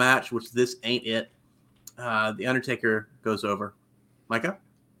final match, which this ain't it. The Undertaker goes over. Micah?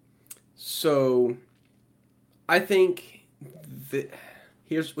 So, I think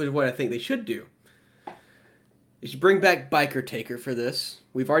here's what I think they should do. They should bring back Biker Taker for this.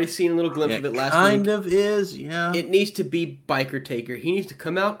 We've already seen a little glimpse of it last week. Kind of is, yeah. It needs to be Biker Taker. He needs to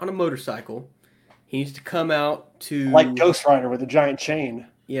come out on a motorcycle. He needs to come out to like Ghost Rider with a giant chain.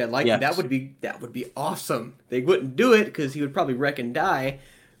 Yeah, that would be awesome. They wouldn't do it because he would probably wreck and die,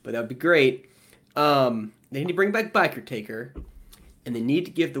 but that would be great. They need to bring back Biker Taker, and they need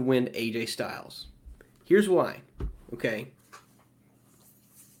to give the win to AJ Styles. Here's why. Okay.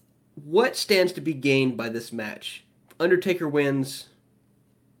 What stands to be gained by this match? Undertaker wins.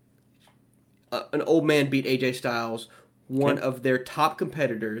 An old man beat AJ Styles, one of their top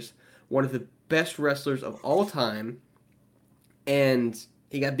competitors, one of the best wrestlers of all time, and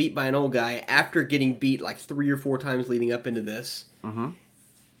he got beat by an old guy after getting beat 3 or 4 times leading up into this. Mm-hmm.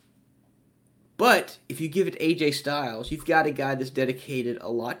 But if you give it to AJ Styles, you've got a guy that's dedicated a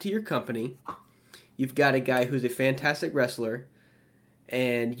lot to your company. You've got a guy who's a fantastic wrestler,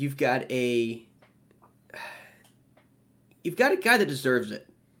 and you've got a guy that deserves it.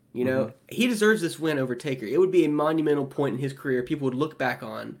 You know, he deserves this win over Taker. It would be a monumental point in his career people would look back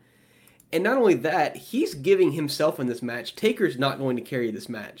on. And not only that, he's giving himself in this match. Taker's not going to carry this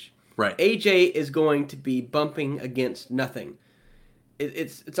match. Right. AJ is going to be bumping against nothing.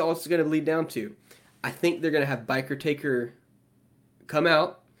 It's all it's going to lead down to. I think they're going to have Biker Taker come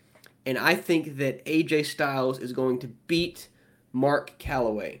out, and I think that AJ Styles is going to beat Mark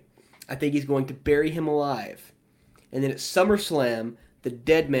Calloway. I think he's going to bury him alive. And then at SummerSlam, the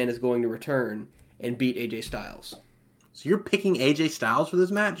Dead Man is going to return and beat AJ Styles. So you're picking AJ Styles for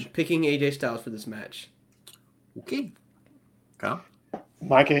this match? Picking AJ Styles for this match. Okay. Kyle?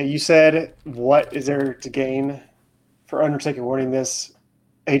 Micah, you said, what is there to gain for Undertaker winning this?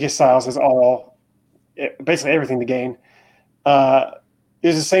 AJ Styles has basically everything to gain.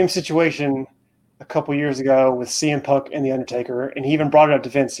 There's the same situation a couple years ago with CM Punk and The Undertaker, and he even brought it up to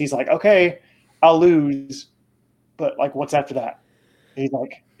Vince. He's like, okay, I'll lose, but like, what's after that? He's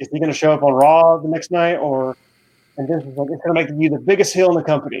like, is he going to show up on Raw the next night? And Vince is like, it's going to make you the biggest heel in the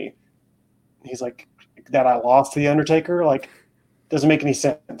company. He's like, that I lost to The Undertaker? Like, doesn't make any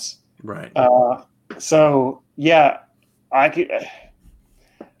sense. Right. So, yeah, I get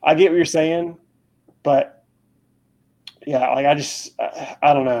what you're saying, but yeah, like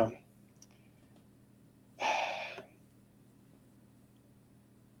I don't know.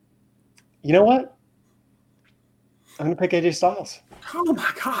 You know what? I'm going to pick AJ Styles. Oh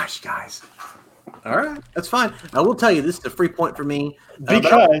my gosh, guys. All right, that's fine. I will tell you, this is a free point for me.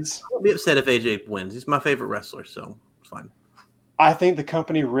 Because I won't be upset if AJ wins. He's my favorite wrestler, so it's fine. I think the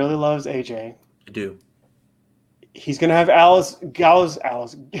company really loves AJ. I do. He's going to have Gallows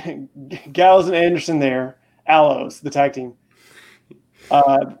and Anderson there. Allows, the tag team.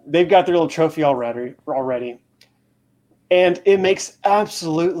 They've got their little trophy already. And it makes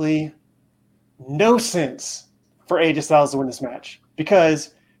absolutely no sense for AJ Styles to win this match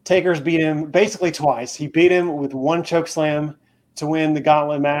because Taker's beat him basically twice. He beat him with one choke slam to win the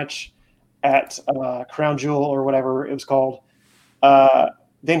gauntlet match at Crown Jewel or whatever it was called.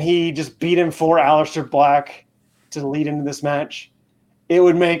 Then he just beat him for Aleister Black to lead into this match. It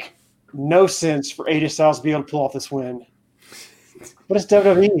would make no sense for AJ Styles to be able to pull off this win. But it's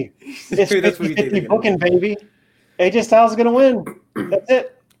WWE. It's 50-50 booking, baby. AJ Styles is going to win. That's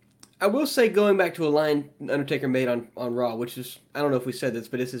it. I will say, going back to a line Undertaker made on Raw, which is, I don't know if we said this,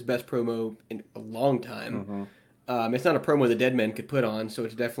 but it's his best promo in a long time. Mm-hmm. It's not a promo the Dead Man could put on, so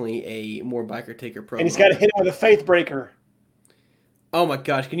it's definitely a more Biker Taker promo. And he's got to hit him with a Faith Breaker. Oh my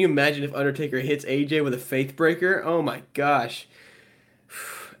gosh, can you imagine if Undertaker hits AJ with a Faith Breaker? Oh my gosh.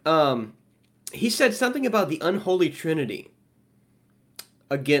 He said something about the Unholy Trinity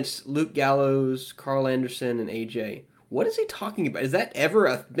against Luke Gallows, Carl Anderson, and AJ. What is he talking about? Is that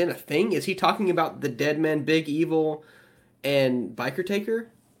ever been a thing? Is he talking about the Dead Man, Big Evil, and Biker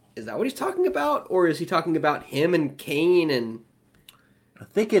Taker? Is that what he's talking about? Or is he talking about him and Kane and... I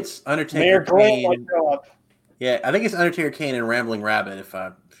think it's Undertaker, Kane. Yeah, I think it's Undertaker, Kane, and Rambling Rabbit, if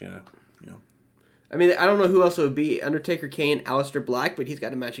you know. I mean, I don't know who else it would be. Undertaker, Kane, Aleister Black, but he's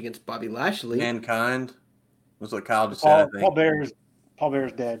got a match against Bobby Lashley. Mankind was what Kyle just said, I think. Paul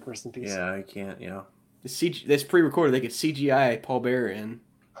Bear's dead. Rest in peace. Yeah, I can't, This pre-recorded. They could CGI Paul Bear in.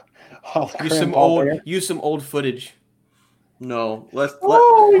 Use some old footage. No, let's move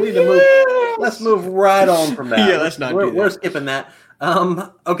right on from that. Yeah, let's not do that. We're skipping that.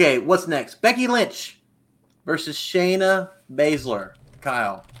 Okay, what's next? Becky Lynch versus Shayna Baszler.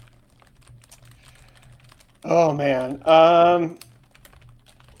 Kyle. Oh man,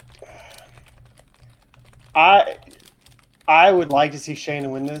 I would like to see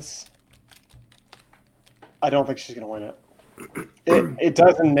Shayna win this. I don't think she's going to win it. It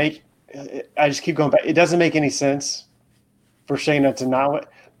doesn't make. I just keep going back. It doesn't make any sense for Shayna to not win,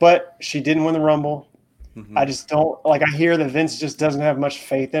 but she didn't win the Rumble. Mm-hmm. I just don't like. I hear that Vince just doesn't have much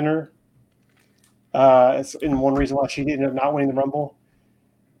faith in her. It's in one reason why she ended up not winning the Rumble,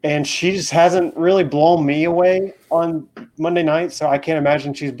 and she just hasn't really blown me away on Monday night. So I can't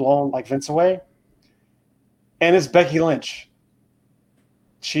imagine she's blown like Vince away. And it's Becky Lynch.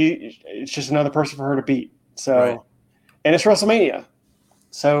 It's just another person for her to beat. So, right. And it's WrestleMania.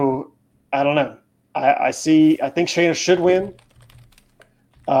 So I don't know. I think Shayna should win.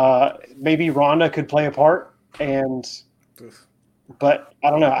 Maybe Ronda could play a part, but I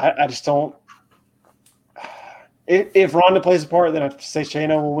don't know. I just don't. If Ronda plays a part, then I'd say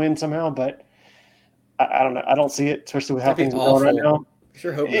Shayna will win somehow. But I don't know. I don't see it, especially with how things are going right now.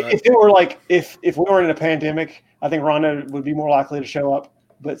 Sure hope not. If it were like if we weren't in a pandemic, I think Ronda would be more likely to show up.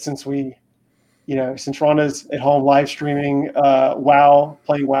 But since Ronda's at home live streaming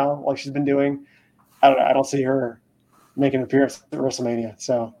playing WoW like she's been doing, I don't know. I don't see her making an appearance at WrestleMania.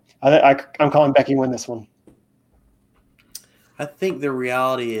 So I'm calling Becky win this one. I think the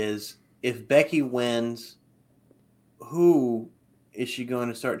reality is if Becky wins, who is she going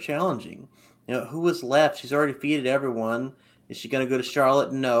to start challenging? Who is left? She's already defeated everyone. Is she going to go to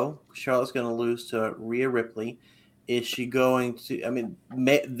Charlotte? No. Charlotte's going to lose to Rhea Ripley. Is she going to? I mean,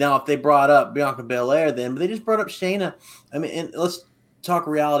 now if they brought up Bianca Belair, then but they just brought up Shayna. I mean, and let's talk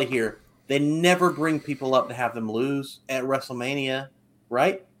reality here. They never bring people up to have them lose at WrestleMania,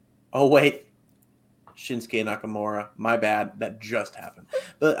 right? Oh wait, Shinsuke Nakamura. My bad. That just happened.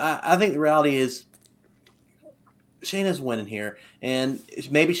 But I think the reality is Shayna's winning here, and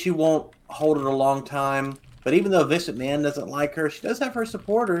maybe she won't hold it a long time. But even though Vince McMahon doesn't like her, she does have her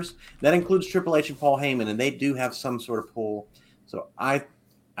supporters. That includes Triple H and Paul Heyman, and they do have some sort of pull. So I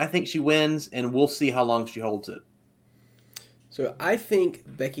think she wins, and we'll see how long she holds it. So I think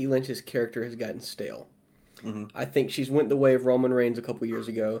Becky Lynch's character has gotten stale. Mm-hmm. I think she's went the way of Roman Reigns a couple years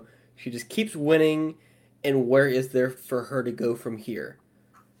ago. She just keeps winning, and where is there for her to go from here?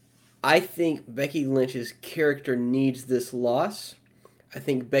 I think Becky Lynch's character needs this loss. I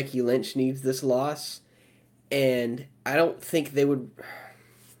think Becky Lynch needs this loss. And I don't think they would.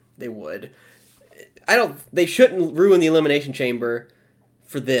 They would. They shouldn't ruin the Elimination Chamber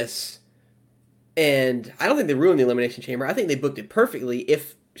for this. And I don't think they ruined the Elimination Chamber. I think they booked it perfectly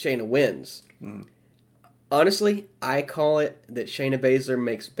if Shayna wins. Mm. Honestly, I call it that Shayna Baszler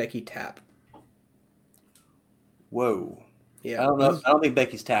makes Becky tap. Whoa. Yeah, I don't know. I don't think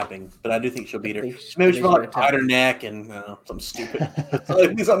Becky's tapping, but I do think she'll beat her. think Maybe she'll like tap. bite her neck and something stupid.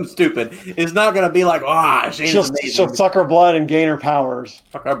 Something stupid. It's not going to be like, Shayna's amazing. She'll suck her blood and gain her powers.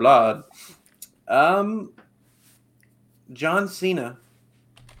 Fuck our blood. John Cena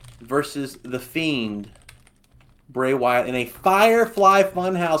versus The Fiend, Bray Wyatt, in a Firefly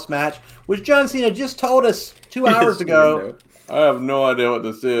Funhouse match, which John Cena just told us 2 hours ago. I have no idea what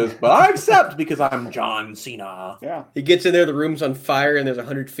this is, but I accept because I'm John Cena. Yeah. He gets in there, the room's on fire, and there's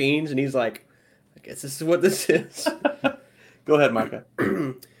 100 fiends, and he's like, I guess this is what this is. Go ahead, Micah.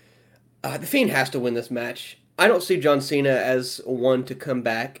 The Fiend has to win this match. I don't see John Cena as one to come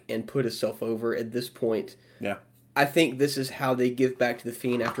back and put himself over at this point. Yeah. I think this is how they give back to The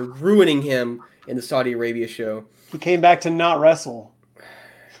Fiend after ruining him in the Saudi Arabia show. He came back to not wrestle.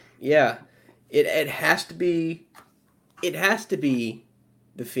 Yeah. It has to be... It has to be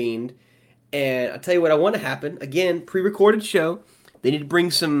The Fiend. And I'll tell you what I want to happen. Again, pre-recorded show. They need to bring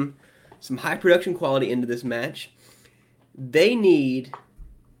some high production quality into this match. They need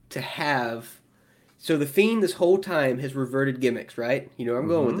to have... So The Fiend this whole time has reverted gimmicks, right? You know where I'm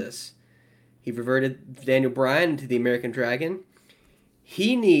going with this. He reverted Daniel Bryan into the American Dragon.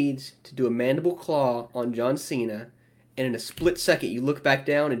 He needs to do a mandible claw on John Cena. And in a split second, you look back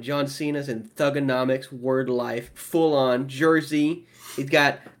down, and John Cena's in Thugonomics, Word Life, full-on jersey. He's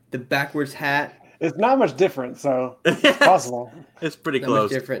got the backwards hat. It's not much different, so it's possible. It's pretty Not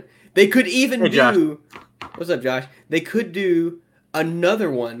close. much different. They could even Hey, Josh. do... What's up, Josh? They could do another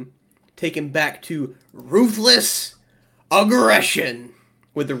one, take him back to Ruthless Aggression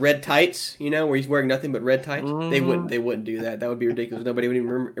with the red tights, you know, where he's wearing nothing but red tights. They wouldn't do that. That would be ridiculous. Nobody would even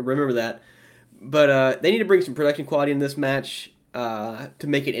remember that. But they need to bring some production quality in this match to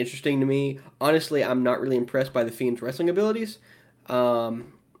make it interesting to me. Honestly, I'm not really impressed by The Fiend's wrestling abilities.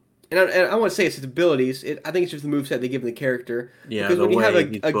 And I want to say it's his abilities. I think it's just the moveset they give him the character. Yeah, because the when you have way a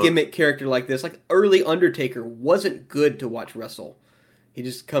he's booked. gimmick character like this, like early Undertaker wasn't good to watch wrestle. He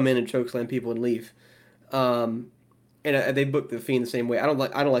just come in and chokeslam people and leave. And they booked The Fiend the same way. I don't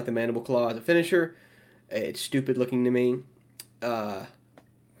like the mandible claw as a finisher. It's stupid looking to me.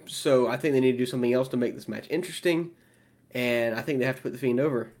 So I think they need to do something else to make this match interesting, and I think they have to put The Fiend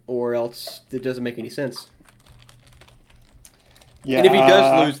over, or else it doesn't make any sense. Yeah. And if he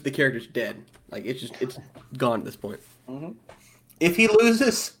does lose, the character's dead. Like it's gone at this point. If he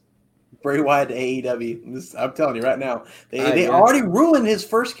loses, Bray Wyatt to AEW. I'm telling you right now, they Yeah. already ruined his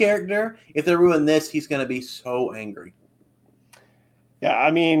first character. If they ruin this, he's going to be so angry. Yeah,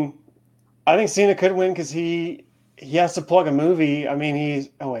 I mean, I think Cena could win because he has to plug a movie. I mean,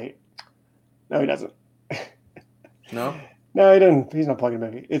 no, he doesn't. No? No, he doesn't. He's not plugging a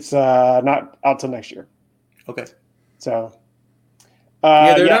movie. It's not out till next year. Okay. So,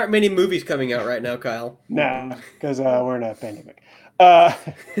 There aren't many movies coming out right now, Kyle. No, because we're in a pandemic.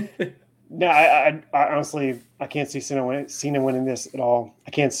 No, I honestly I can't see Cena winning this at all.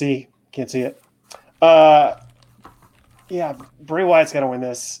 I can't see it. Yeah, Bray Wyatt's got to win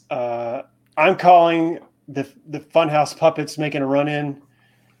this. I'm calling the Funhouse Puppets making a run in.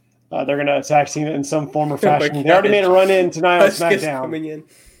 They're going to attack Cena in some form or fashion. They already made a run in tonight on SmackDown. Coming in.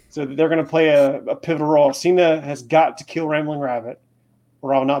 So they're going to play a pivotal role. Cena has got to kill Rambling Rabbit,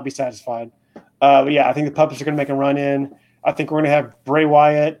 or I will not be satisfied. But yeah, I think the Puppets are going to make a run in. I think we're going to have Bray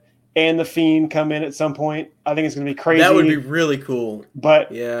Wyatt and The Fiend come in at some point. I think it's going to be crazy. That would be really cool.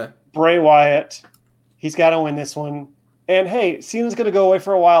 But Yeah. Bray Wyatt, he's got to win this one. And hey, Cena's going to go away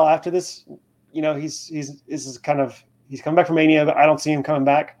for a while after this. You know, he's coming back from Mania, but I don't see him coming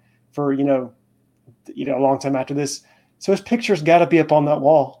back for a long time after this. So his picture's got to be up on that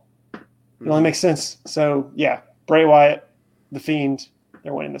wall. It only makes sense. So yeah, Bray Wyatt, The Fiend,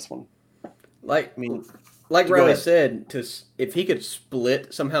 they're winning this one. Like Riley said, if he could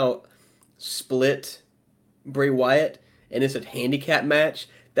somehow split Bray Wyatt and it's a handicap match,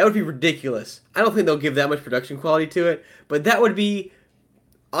 that would be ridiculous. I don't think they'll give that much production quality to it, but that would be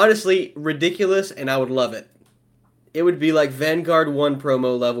honestly ridiculous, and I would love it. It would be like Vanguard 1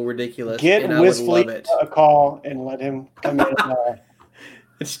 promo level ridiculous. Get and I would love it. A call and let him come in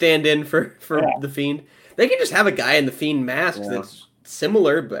and stand in for The Fiend. They can just have a guy in The Fiend mask that's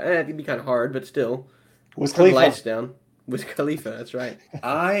similar, but it'd be kind of hard, but still. With Khalifa. Lights down. With Khalifa, that's right.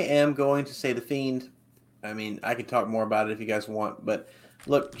 I am going to say The Fiend. I mean, I can talk more about it if you guys want, but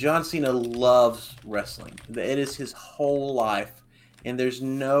look, John Cena loves wrestling. It is his whole life, and there's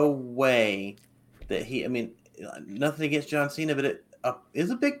no way that nothing against John Cena, but it is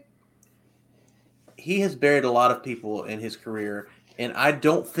a big... He has buried a lot of people in his career, and I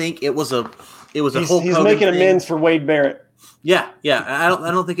don't think it was a Hulk Hogan He's making thing. amends for Wade Barrett. Yeah. I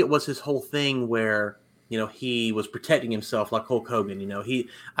don't think it was his whole thing where he was protecting himself like Hulk Hogan.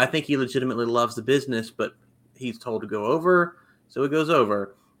 I think he legitimately loves the business, but he's told to go over, so it goes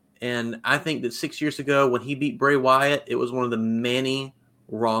over. And I think that 6 years ago when he beat Bray Wyatt, it was one of the many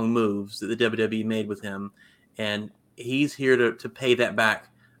wrong moves that the WWE made with him, and he's here to pay that back.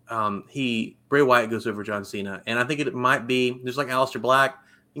 Bray Wyatt goes over John Cena, and I think it might be just like Aleister Black.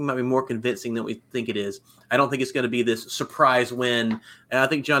 He might be more convincing than we think it is. I don't think it's going to be this surprise win, and I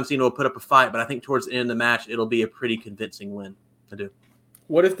think John Cena will put up a fight, but I think towards the end of the match, it'll be a pretty convincing win. I do.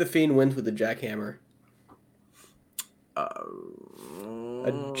 What if The Fiend wins with a jackhammer?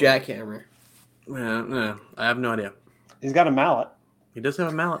 A jackhammer. No, I have no idea. He's got a mallet. He does have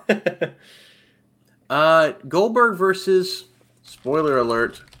a mallet. Goldberg versus, spoiler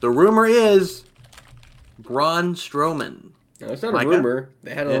alert, the rumor is Braun Strowman. No, it's not a rumor.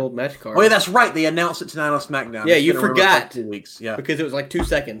 They had an old match card. Oh, yeah, that's right. They announced it tonight on SmackDown. Yeah, you forgot. 2 weeks. Yeah, because it was like 2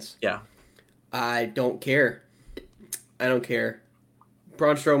 seconds. Yeah. I don't care.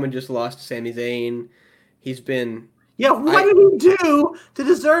 Braun Strowman just lost to Sami Zayn. He's been... Yeah, what did he do to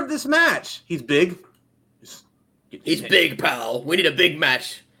deserve this match? He's big. He's big, pal. We need a big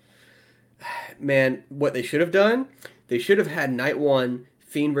match. Man, what they should have done, they should have had night 1,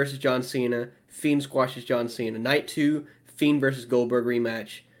 Fiend versus John Cena. Fiend squashes John Cena. Night 2, Fiend versus Goldberg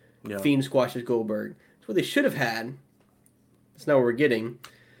rematch. Yeah. Fiend squashes Goldberg. That's what they should have had. That's not what we're getting.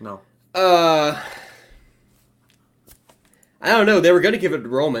 No. I don't know. They were going to give it to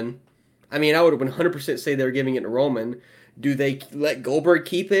Roman. I mean, I would have 100% say they were giving it to Roman. Do they let Goldberg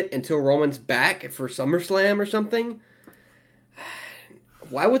keep it until Roman's back for SummerSlam or something?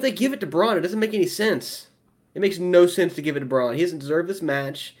 Why would they give it to Braun? It doesn't make any sense. It makes no sense to give it to Braun. He doesn't deserve this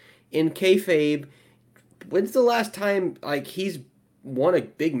match. In kayfabe, when's the last time he's won a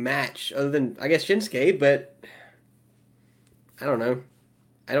big match other than, I guess, Shinsuke? But I don't know.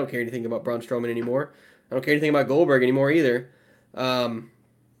 I don't care anything about Braun Strowman anymore. I don't care anything about Goldberg anymore either.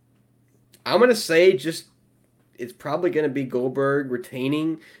 I'm going to say it's probably going to be Goldberg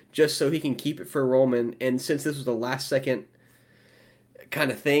retaining just so he can keep it for Roman. And since this was the last second kind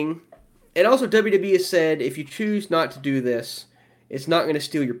of thing. And also WWE has said if you choose not to do this, it's not going to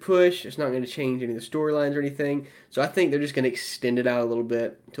steal your push. It's not going to change any of the storylines or anything. So I think they're just going to extend it out a little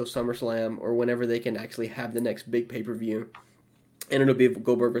bit until SummerSlam or whenever they can actually have the next big pay-per-view. And it'll be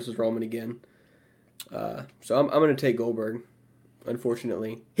Goldberg versus Roman again. So I'm going to take Goldberg.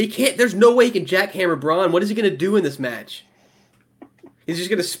 Unfortunately, he can't. There's no way he can jackhammer Braun. What is he going to do in this match? He's just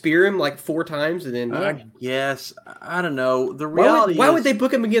going to spear him like 4 times and then. I guess I don't know. The reality. Why would they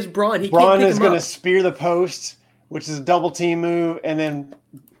book him against Braun? Braun is going to spear the post, which is a double team move, and then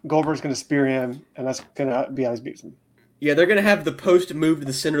Goldberg's going to spear him, and that's going to be how he beats him. Yeah, they're going to have the post move to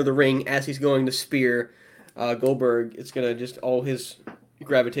the center of the ring as he's going to spear Goldberg. It's going to just all his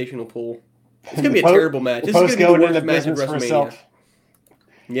gravitational pull. It's going to be a terrible match. This is going to be the worst match of WrestleMania.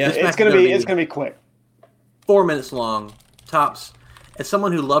 Yeah, it's gonna be quick. 4 minutes long, tops. As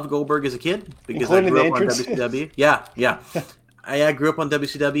someone who loved Goldberg as a kid, because I grew up on WCW. Yeah. I grew up on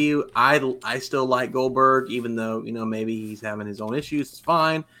WCW. I still like Goldberg, even though maybe he's having his own issues. It's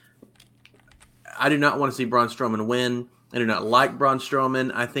fine. I do not want to see Braun Strowman win. I do not like Braun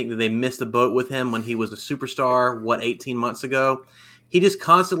Strowman. I think that they missed the boat with him when he was a superstar. 18 months ago? He just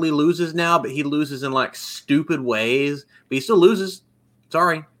constantly loses now, but he loses in stupid ways. But he still loses.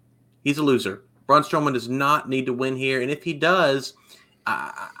 Sorry, he's a loser. Braun Strowman does not need to win here, and if he does,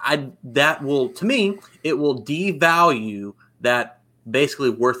 that will, to me, it will devalue that basically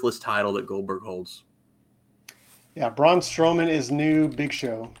worthless title that Goldberg holds. Yeah, Braun Strowman is new Big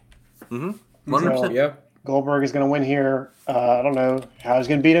Show. 100%. Yeah. Goldberg is going to win here. I don't know how he's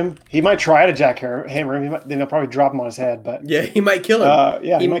going to beat him. He might try to jackhammer him. Then they'll probably drop him on his head. But Yeah, he might kill him.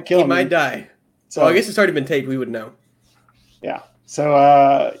 he might kill him. He might die. So I guess it's already been taped. We would know. Yeah. So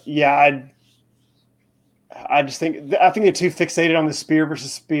I just think they're too fixated on the spear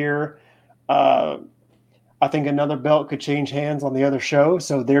versus spear. I think another belt could change hands on the other show,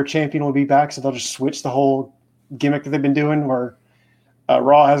 so their champion will be back. So they'll just switch the whole gimmick that they've been doing, where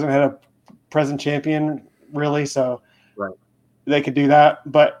Raw hasn't had a present champion really, so right. They could do that.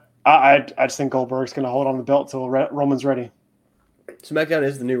 But I just think Goldberg's going to hold on the belt till Roman's ready. SmackDown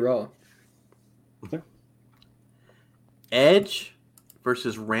is the new Raw. Edge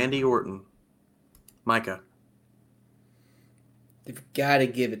versus Randy Orton. Micah. They've got to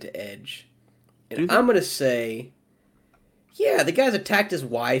give it to Edge. And I'm going to say, yeah, the guy's attacked his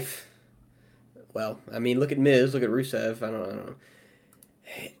wife. Well, I mean, look at Miz, look at Rusev. I don't know.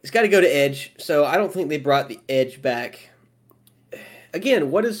 It's got to go to Edge, so I don't think they brought the Edge back. Again,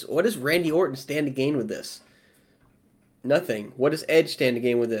 what does Randy Orton stand to gain with this? Nothing. What does Edge stand to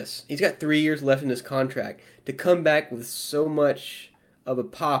gain with this? He's got 3 years left in his contract. To come back with so much of a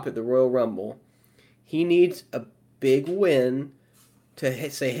pop at the Royal Rumble, he needs a big win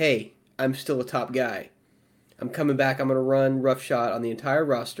to say, hey, I'm still a top guy. I'm coming back. I'm going to run roughshod on the entire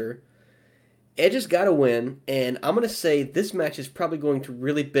roster. Edge has got to win, and I'm going to say this match is probably going to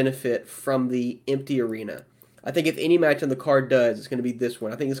really benefit from the empty arena. I think if any match on the card does, it's going to be this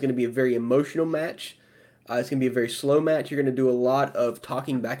one. I think it's going to be a very emotional match. It's going to be a very slow match. You're going to do a lot of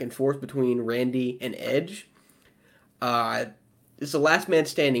talking back and forth between Randy and Edge. This is the last man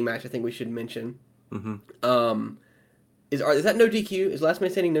standing match I think we should mention. Mm-hmm. Is that no DQ? Is last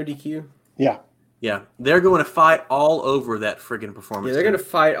man standing no DQ? Yeah. Yeah. They're going to fight all over that friggin' performance. Yeah, they're going to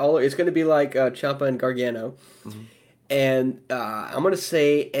fight all over. It's going to be like Ciampa and Gargano. Mm-hmm. And I'm going to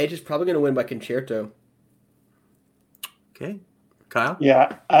say Edge is probably going to win by concerto. Okay. Kyle?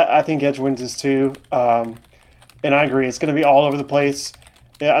 Yeah, I think Edge wins this too. And I agree. It's going to be all over the place.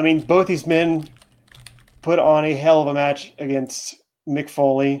 Yeah, I mean, both these men put on a hell of a match against Mick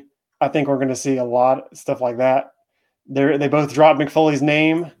Foley. I think we're going to see a lot of stuff like that. They both dropped Mick Foley's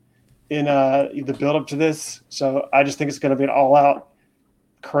name in the build-up to this. So I just think it's going to be an all-out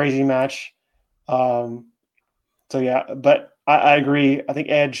crazy match. So, yeah, but I agree. I think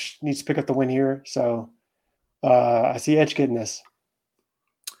Edge needs to pick up the win here. So I see Edge getting this.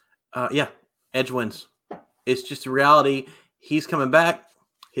 Yeah, Edge wins. It's just a reality. He's coming back.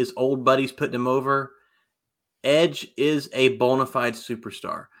 His old buddy's putting him over. Edge is a bona fide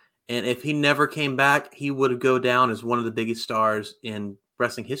superstar. And if he never came back, he would go down as one of the biggest stars in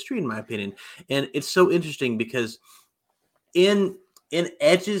wrestling history, in my opinion. And it's so interesting because in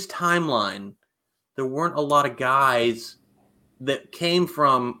Edge's timeline, there weren't a lot of guys that came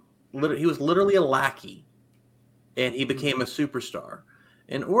from – he was literally a lackey, and he became a superstar.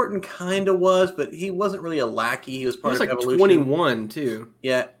 And Orton kind of was, but he wasn't really a lackey. He was part of Evolution. 21, too.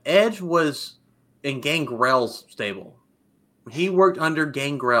 Yeah, Edge was in Gangrel's stable. He worked under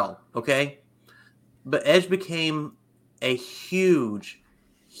Gangrel, okay? But Edge became a huge,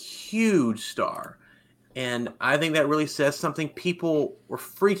 huge star. And I think that really says something. People were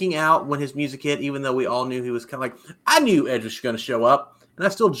freaking out when his music hit, even though we all knew he was kind of like, I knew Edge was going to show up. And I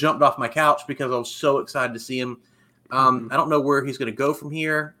still jumped off my couch because I was so excited to see him. I don't know where he's going to go from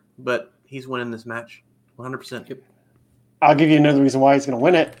here, but he's winning this match 100%. I'll give you another reason why he's going to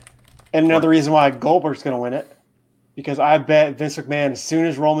win it, and another reason why Goldberg's going to win it, because I bet Vince McMahon, as soon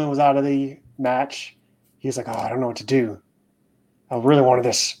as Roman was out of the match, he's like, I don't know what to do. I really wanted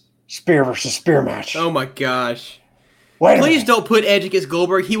this spear versus spear match. Oh, my gosh. Please don't put Edge against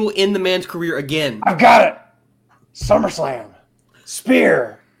Goldberg. He will end the man's career again. I've got it. SummerSlam.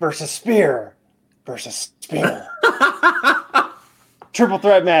 Spear versus spear versus spear. Triple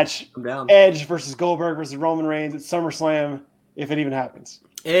threat match. I'm down. Edge versus Goldberg versus Roman Reigns at SummerSlam, if it even happens.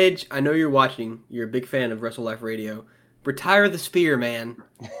 Edge, I know you're watching. You're a big fan of Wrestle Life Radio. Retire the spear, man.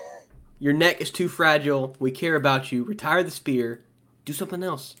 Your neck is too fragile. We care about you. Retire the spear. Do something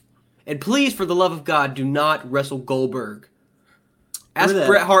else. And please, for the love of God, do not wrestle Goldberg. Ask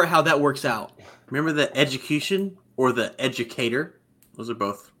Bret Hart how that works out. Remember the Education or the Educator? Those are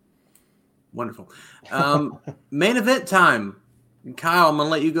both wonderful. Main event time. Kyle, I'm going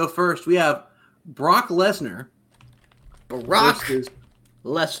to let you go first. We have Brock Lesnar. Brock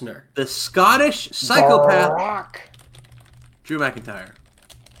Lesnar. The Scottish psychopath. Brock Drew McIntyre.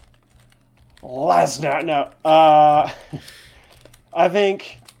 Lesnar. No. I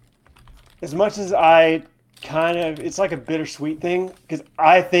think as much as I it's like a bittersweet thing because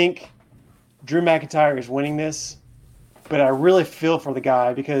I think Drew McIntyre is winning this, but I really feel for the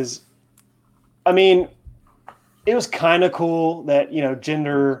guy because, I mean, it was kind of cool that,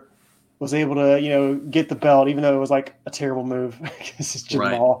 Jinder was able to, get the belt, even though it was like a terrible move because it's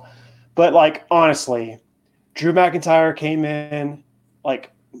Jinder Mahal. But like, honestly, Drew McIntyre came in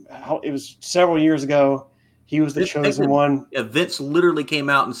like it was several years ago. He was the chosen one. Yeah, Vince literally came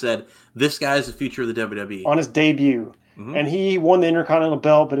out and said, "This guy is the future of the WWE." On his debut. Mm-hmm. And he won the Intercontinental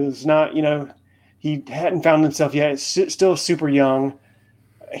belt, but it was not, he hadn't found himself yet. It's still super young.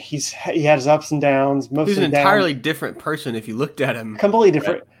 He had his ups and downs. He's an entirely different person if you looked at him. Completely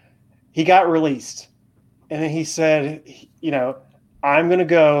different. Right. He got released. And then he said, I'm going to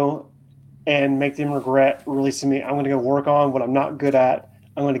go and make them regret releasing me. I'm going to go work on what I'm not good at.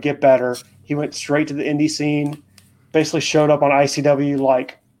 I'm going to get better. He went straight to the indie scene, basically showed up on ICW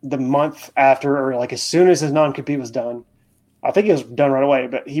like the month after, or like as soon as his non-compete was done. I think it was done right away,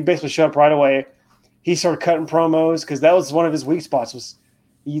 but he basically showed up right away. He started cutting promos because that was one of his weak spots, was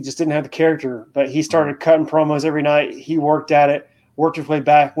he just didn't have the character, but he started cutting promos every night. He worked at it, worked his way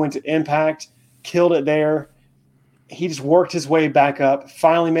back, went to Impact, killed it there. He just worked his way back up,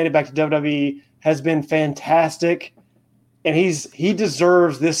 finally made it back to WWE, has been fantastic. And he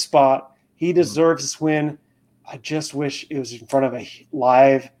deserves this spot. He deserves this win. I just wish it was in front of a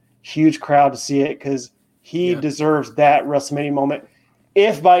live, huge crowd to see it because he deserves that WrestleMania moment.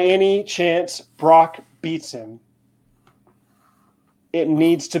 If by any chance Brock beats him, it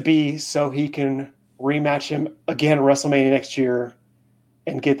needs to be so he can rematch him again at WrestleMania next year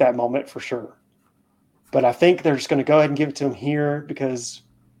and get that moment for sure. But I think they're just going to go ahead and give it to him here because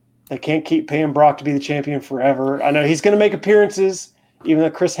they can't keep paying Brock to be the champion forever. I know he's going to make appearances, even though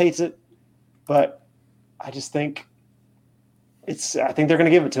Chris hates it. But I just think I think they're going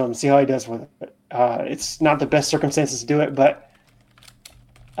to give it to him, see how he does with it. It's not the best circumstances to do it, but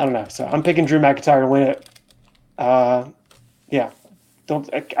I don't know. So I'm picking Drew McIntyre to win it. Yeah.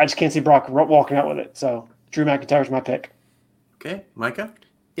 I just can't see Brock walking out with it. So Drew McIntyre's my pick. Okay. Micah?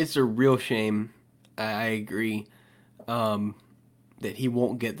 It's a real shame. I agree that he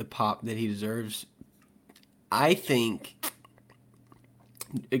won't get the pop that he deserves. I think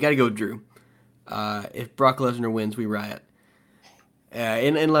I got to go with Drew. If Brock Lesnar wins, we riot.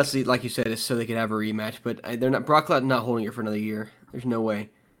 Unless, like you said, it's so they could have a rematch. But they're not. Brock Lesnar not holding it for another year. There's no way.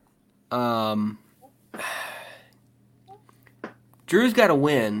 Drew's got to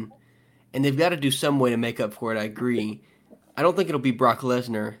win, and they've got to do some way to make up for it. I agree. I don't think it'll be Brock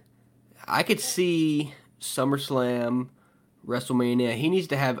Lesnar. I could see SummerSlam, WrestleMania. He needs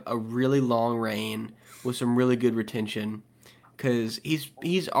to have a really long reign with some really good retention because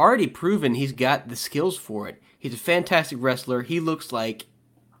he's already proven he's got the skills for it. He's a fantastic wrestler. He looks like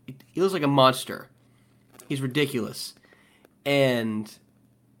a monster. He's ridiculous, and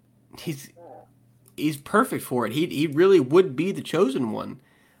he's perfect for it. He really would be the chosen one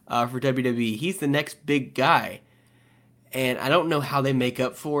for WWE. He's the next big guy. And I don't know how they make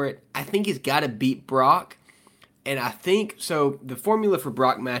up for it. I think he's got to beat Brock. And I think, so the formula for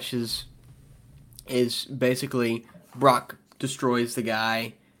Brock matches is basically Brock destroys the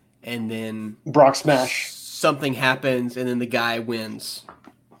guy, and then Brock smash. Something happens, and then the guy wins.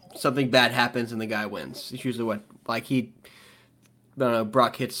 Something bad happens, and the guy wins. It's usually what, like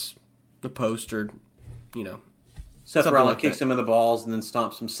Brock hits the post or, Seth Rollins kicks him in the balls and then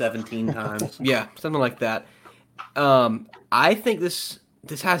stomps him 17 times. Yeah, something like that. I think this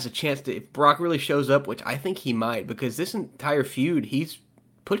has a chance to, if Brock really shows up, which I think he might, because this entire feud, he's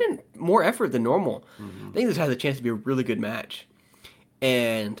put in more effort than normal. Mm-hmm. I think this has a chance to be a really good match.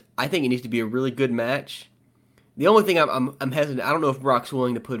 And I think it needs to be a really good match. The only thing I'm hesitant, I don't know if Brock's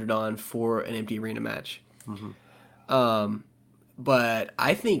willing to put it on for an empty arena match. Mm-hmm. But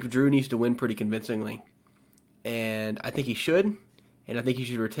I think Drew needs to win pretty convincingly. And I think he should. And I think he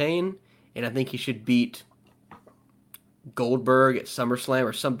should retain. And I think he should beat Goldberg at SummerSlam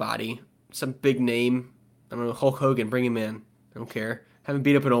or somebody, some big name. I don't know, Hulk Hogan, bring him in. I don't care. Have him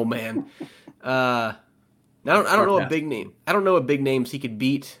beat up an old man. I don't know a big name. I don't know what big names he could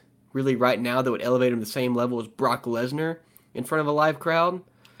beat really right now that would elevate him to the same level as Brock Lesnar in front of a live crowd.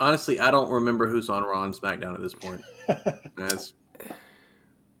 Honestly, I don't remember who's on Raw and SmackDown at this point.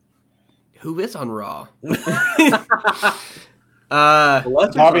 Who is on Raw?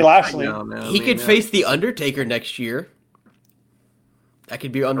 Bobby Lashley. He could face The Undertaker next year. That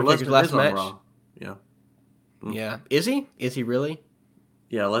could be Undertaker's last match. Yeah. Mm. Yeah. Is he? Is he really?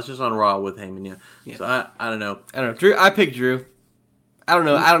 Yeah, Lesnar's on Raw with Heyman, yeah. So I don't know. Drew, I picked Drew. I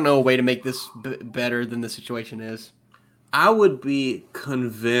don't know a way to make this better than the situation is. I would be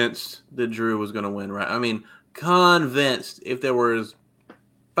convinced that Drew was going to win, right? I mean, convinced if there was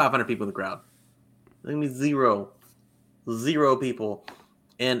 500 people in the crowd. Let me zero people.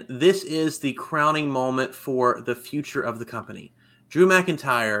 And this is the crowning moment for the future of the company. Drew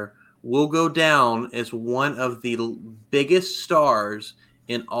McIntyre will go down as one of the biggest stars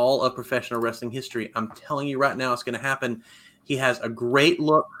in all of professional wrestling history. I'm telling you right now, it's going to happen. He has a great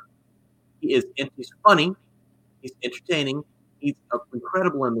look. He's funny. He's entertaining. He's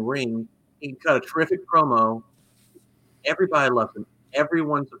incredible in the ring. He cut a terrific promo. Everybody loves him.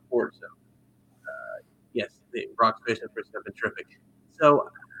 Everyone supports him. Yes, Brock's vision for have been terrific. So,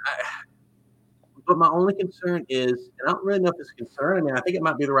 but my only concern is, and I don't really know if it's a concern. I mean, I think it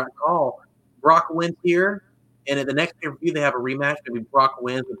might be the right call. Brock wins here, and at the next pay-per-view, they have a rematch. Maybe Brock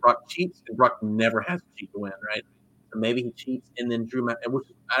wins and Brock cheats, and Brock never has to cheat to win, right? So maybe he cheats, and then Drew McIntyre, which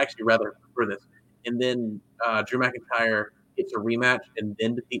I actually rather prefer this, and then Drew McIntyre gets a rematch and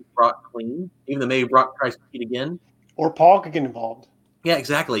then defeats Brock clean, even though maybe Brock tries to cheat again. Or Paul could get involved. Yeah,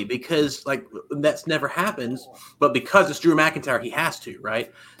 exactly. Because that's never happens, but because it's Drew McIntyre, he has to,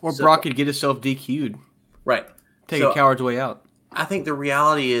 right? Or Brock could get himself DQ'd. Right. Take a coward's way out. I think the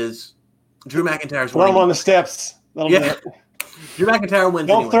reality is Drew McIntyre's throw him on the steps. Yeah. Drew McIntyre wins.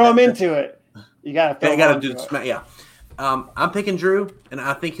 Don't throw him into it. You got to do the smack. Yeah. I'm picking Drew, and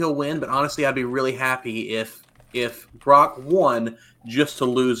I think he'll win. But honestly, I'd be really happy if Brock won just to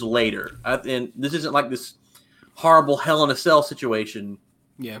lose later. And this isn't like this horrible Hell in a Cell situation,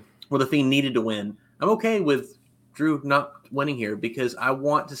 where the Fiend needed to win. I'm okay with Drew not winning here because I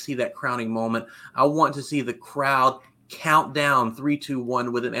want to see that crowning moment. I want to see the crowd count down 3, 2,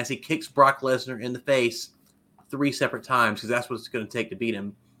 1 with him as he kicks Brock Lesnar in the face 3 separate times because that's what it's going to take to beat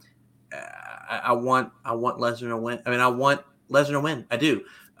him. I want Lesnar to win. I mean, I want Lesnar to win. I do,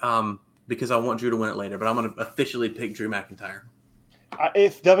 because I want Drew to win it later. But I'm going to officially pick Drew McIntyre.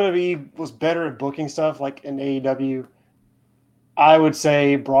 If WWE was better at booking stuff like in AEW, I would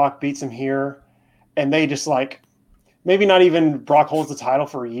say Brock beats him here, and they just maybe not even Brock holds the title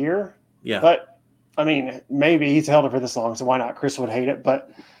for a year. Yeah. But I mean, maybe he's held it for this long, so why not? Chris would hate it,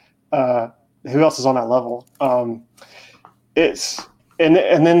 but who else is on that level? It's and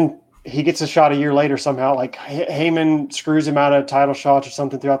then he gets a shot a year later somehow. Like Heyman screws him out of title shots or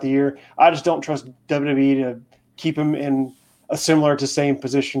something throughout the year. I just don't trust WWE to keep him in a similar to same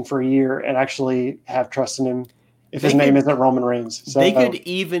position for a year and actually have trust in him if his name isn't Roman Reigns. So, they could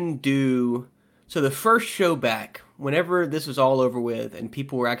even do – so the first show back, whenever this was all over with and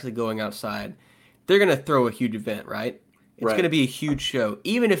people were actually going outside, they're going to throw a huge event, right? It's going to be a huge show.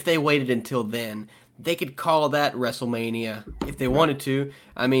 Even if they waited until then, they could call that WrestleMania if they wanted to.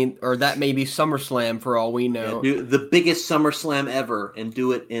 I mean, or that may be SummerSlam for all we know. Yeah, do the biggest SummerSlam ever and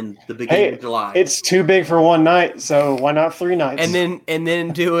do it in the beginning of July. It's too big for one night, so why not 3 nights? And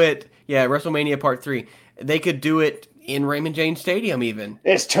then do it, WrestleMania Part 3. They could do it in Raymond James Stadium even.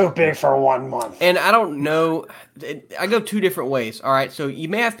 It's too big for 1 month. And I don't know. I go 2 different ways. All right, so you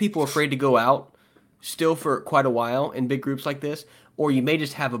may have people afraid to go out still for quite a while in big groups like this. Or you may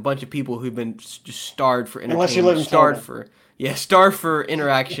just have a bunch of people who've been just starved for entertainment. Unless you live in starved for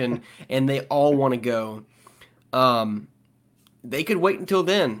interaction, and they all want to go. They could wait until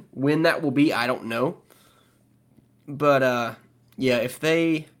then. When that will be, I don't know. But even if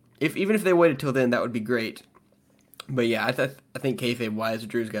they waited till then, that would be great. But yeah, I think kayfabe wise,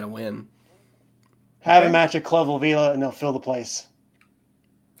 Drew's got to win. Have a match at Club La Vila, and they'll fill the place.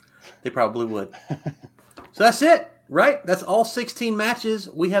 They probably would. So that's it. Right? That's all 16 matches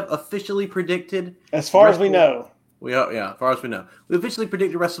we have officially predicted. As far as we know. As far as we know. We officially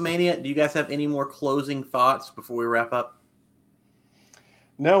predicted WrestleMania. Do you guys have any more closing thoughts before we wrap up?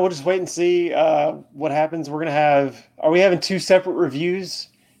 No, we'll just wait and see what happens. We're going to have – are we having 2 separate reviews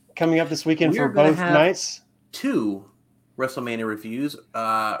coming up this weekend for both nights? 2 WrestleMania reviews.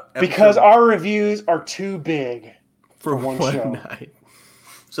 Because our reviews are too big for one show. Night.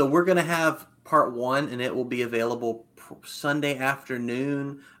 So we're going to have Part 1, and it will be available Sunday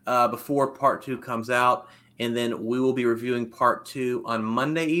afternoon before Part 2 comes out. And then we will be reviewing Part 2 on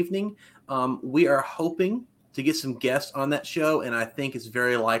Monday evening. We are hoping to get some guests on that show, and I think it's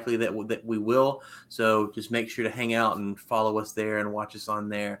very likely that we will. So just make sure to hang out and follow us there and watch us on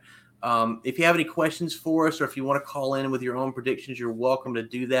there. If you have any questions for us or if you want to call in with your own predictions, you're welcome to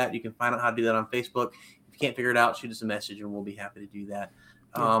do that. You can find out how to do that on Facebook. If you can't figure it out, shoot us a message, and we'll be happy to do that.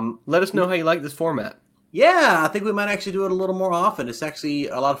 Let us know how you like this format. Yeah, I think we might actually do it a little more often. It's actually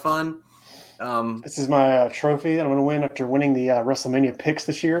a lot of fun. This is my trophy that I'm going to win after winning the WrestleMania picks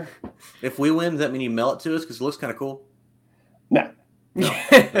this year. If we win, does that mean you mail it to us? Because it looks kind of cool. No.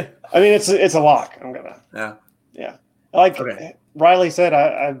 I mean, it's a lock. I'm going to. Yeah. Like Okay. Riley said,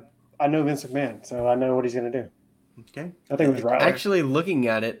 I know Vince McMahon, so I know what he's going to do. Okay. I think it was Riley. Actually, looking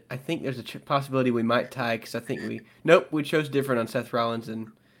at it, I think there's a possibility we might tie because I think we chose different on Seth Rollins and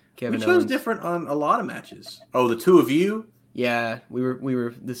Kevin We chose Owens. different on a lot of matches. Oh, the two of you? Yeah, we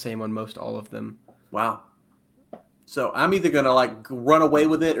were the same on most all of them. Wow. So I'm either going to like run away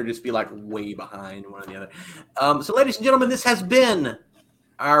with it or just be like way behind one or the other. So ladies and gentlemen, this has been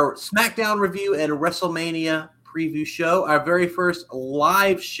our SmackDown review and WrestleMania preview show, our very first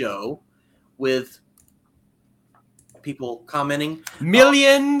live show with people commenting.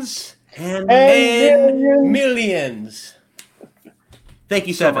 Millions And millions. thank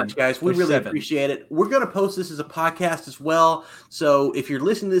you so 7. much, guys. We We're really 7. appreciate it. We're going to post this as a podcast as well. So if you're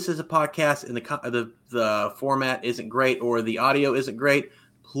listening to this as a podcast and the format isn't great or the audio isn't great,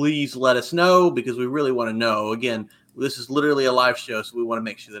 please let us know because we really want to know. Again, this is literally a live show, so we want to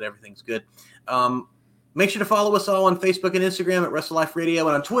make sure that everything's good. Make sure to follow us all on Facebook and Instagram at Wrestle Life Radio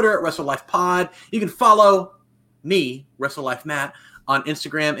and on Twitter at Wrestle Life Pod. You can follow me, Wrestle Life Matt, on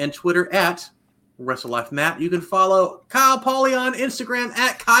Instagram and Twitter at Wrestle Life Matt. You can follow Kyle Pauly on Instagram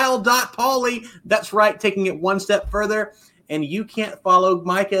at Kyle.Pauly. That's right, taking it one step further. And you can't follow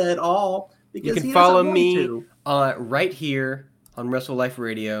Micah at all because You can he follow doesn't want me to. right here on Wrestle Life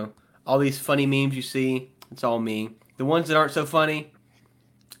Radio. All these funny memes you see, it's all me. The ones that aren't so funny,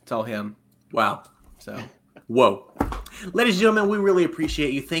 it's all him. Wow. So, Whoa. Ladies and gentlemen, we really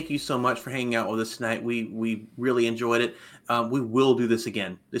appreciate you. Thank you so much for hanging out with us tonight. We really enjoyed it. We will do this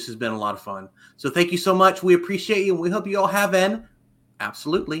again. This has been a lot of fun. So thank you so much. We appreciate you, and we hope you all have an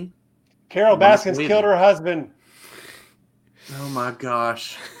absolutely Carol Baskins killed her husband. Oh my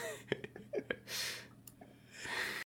gosh.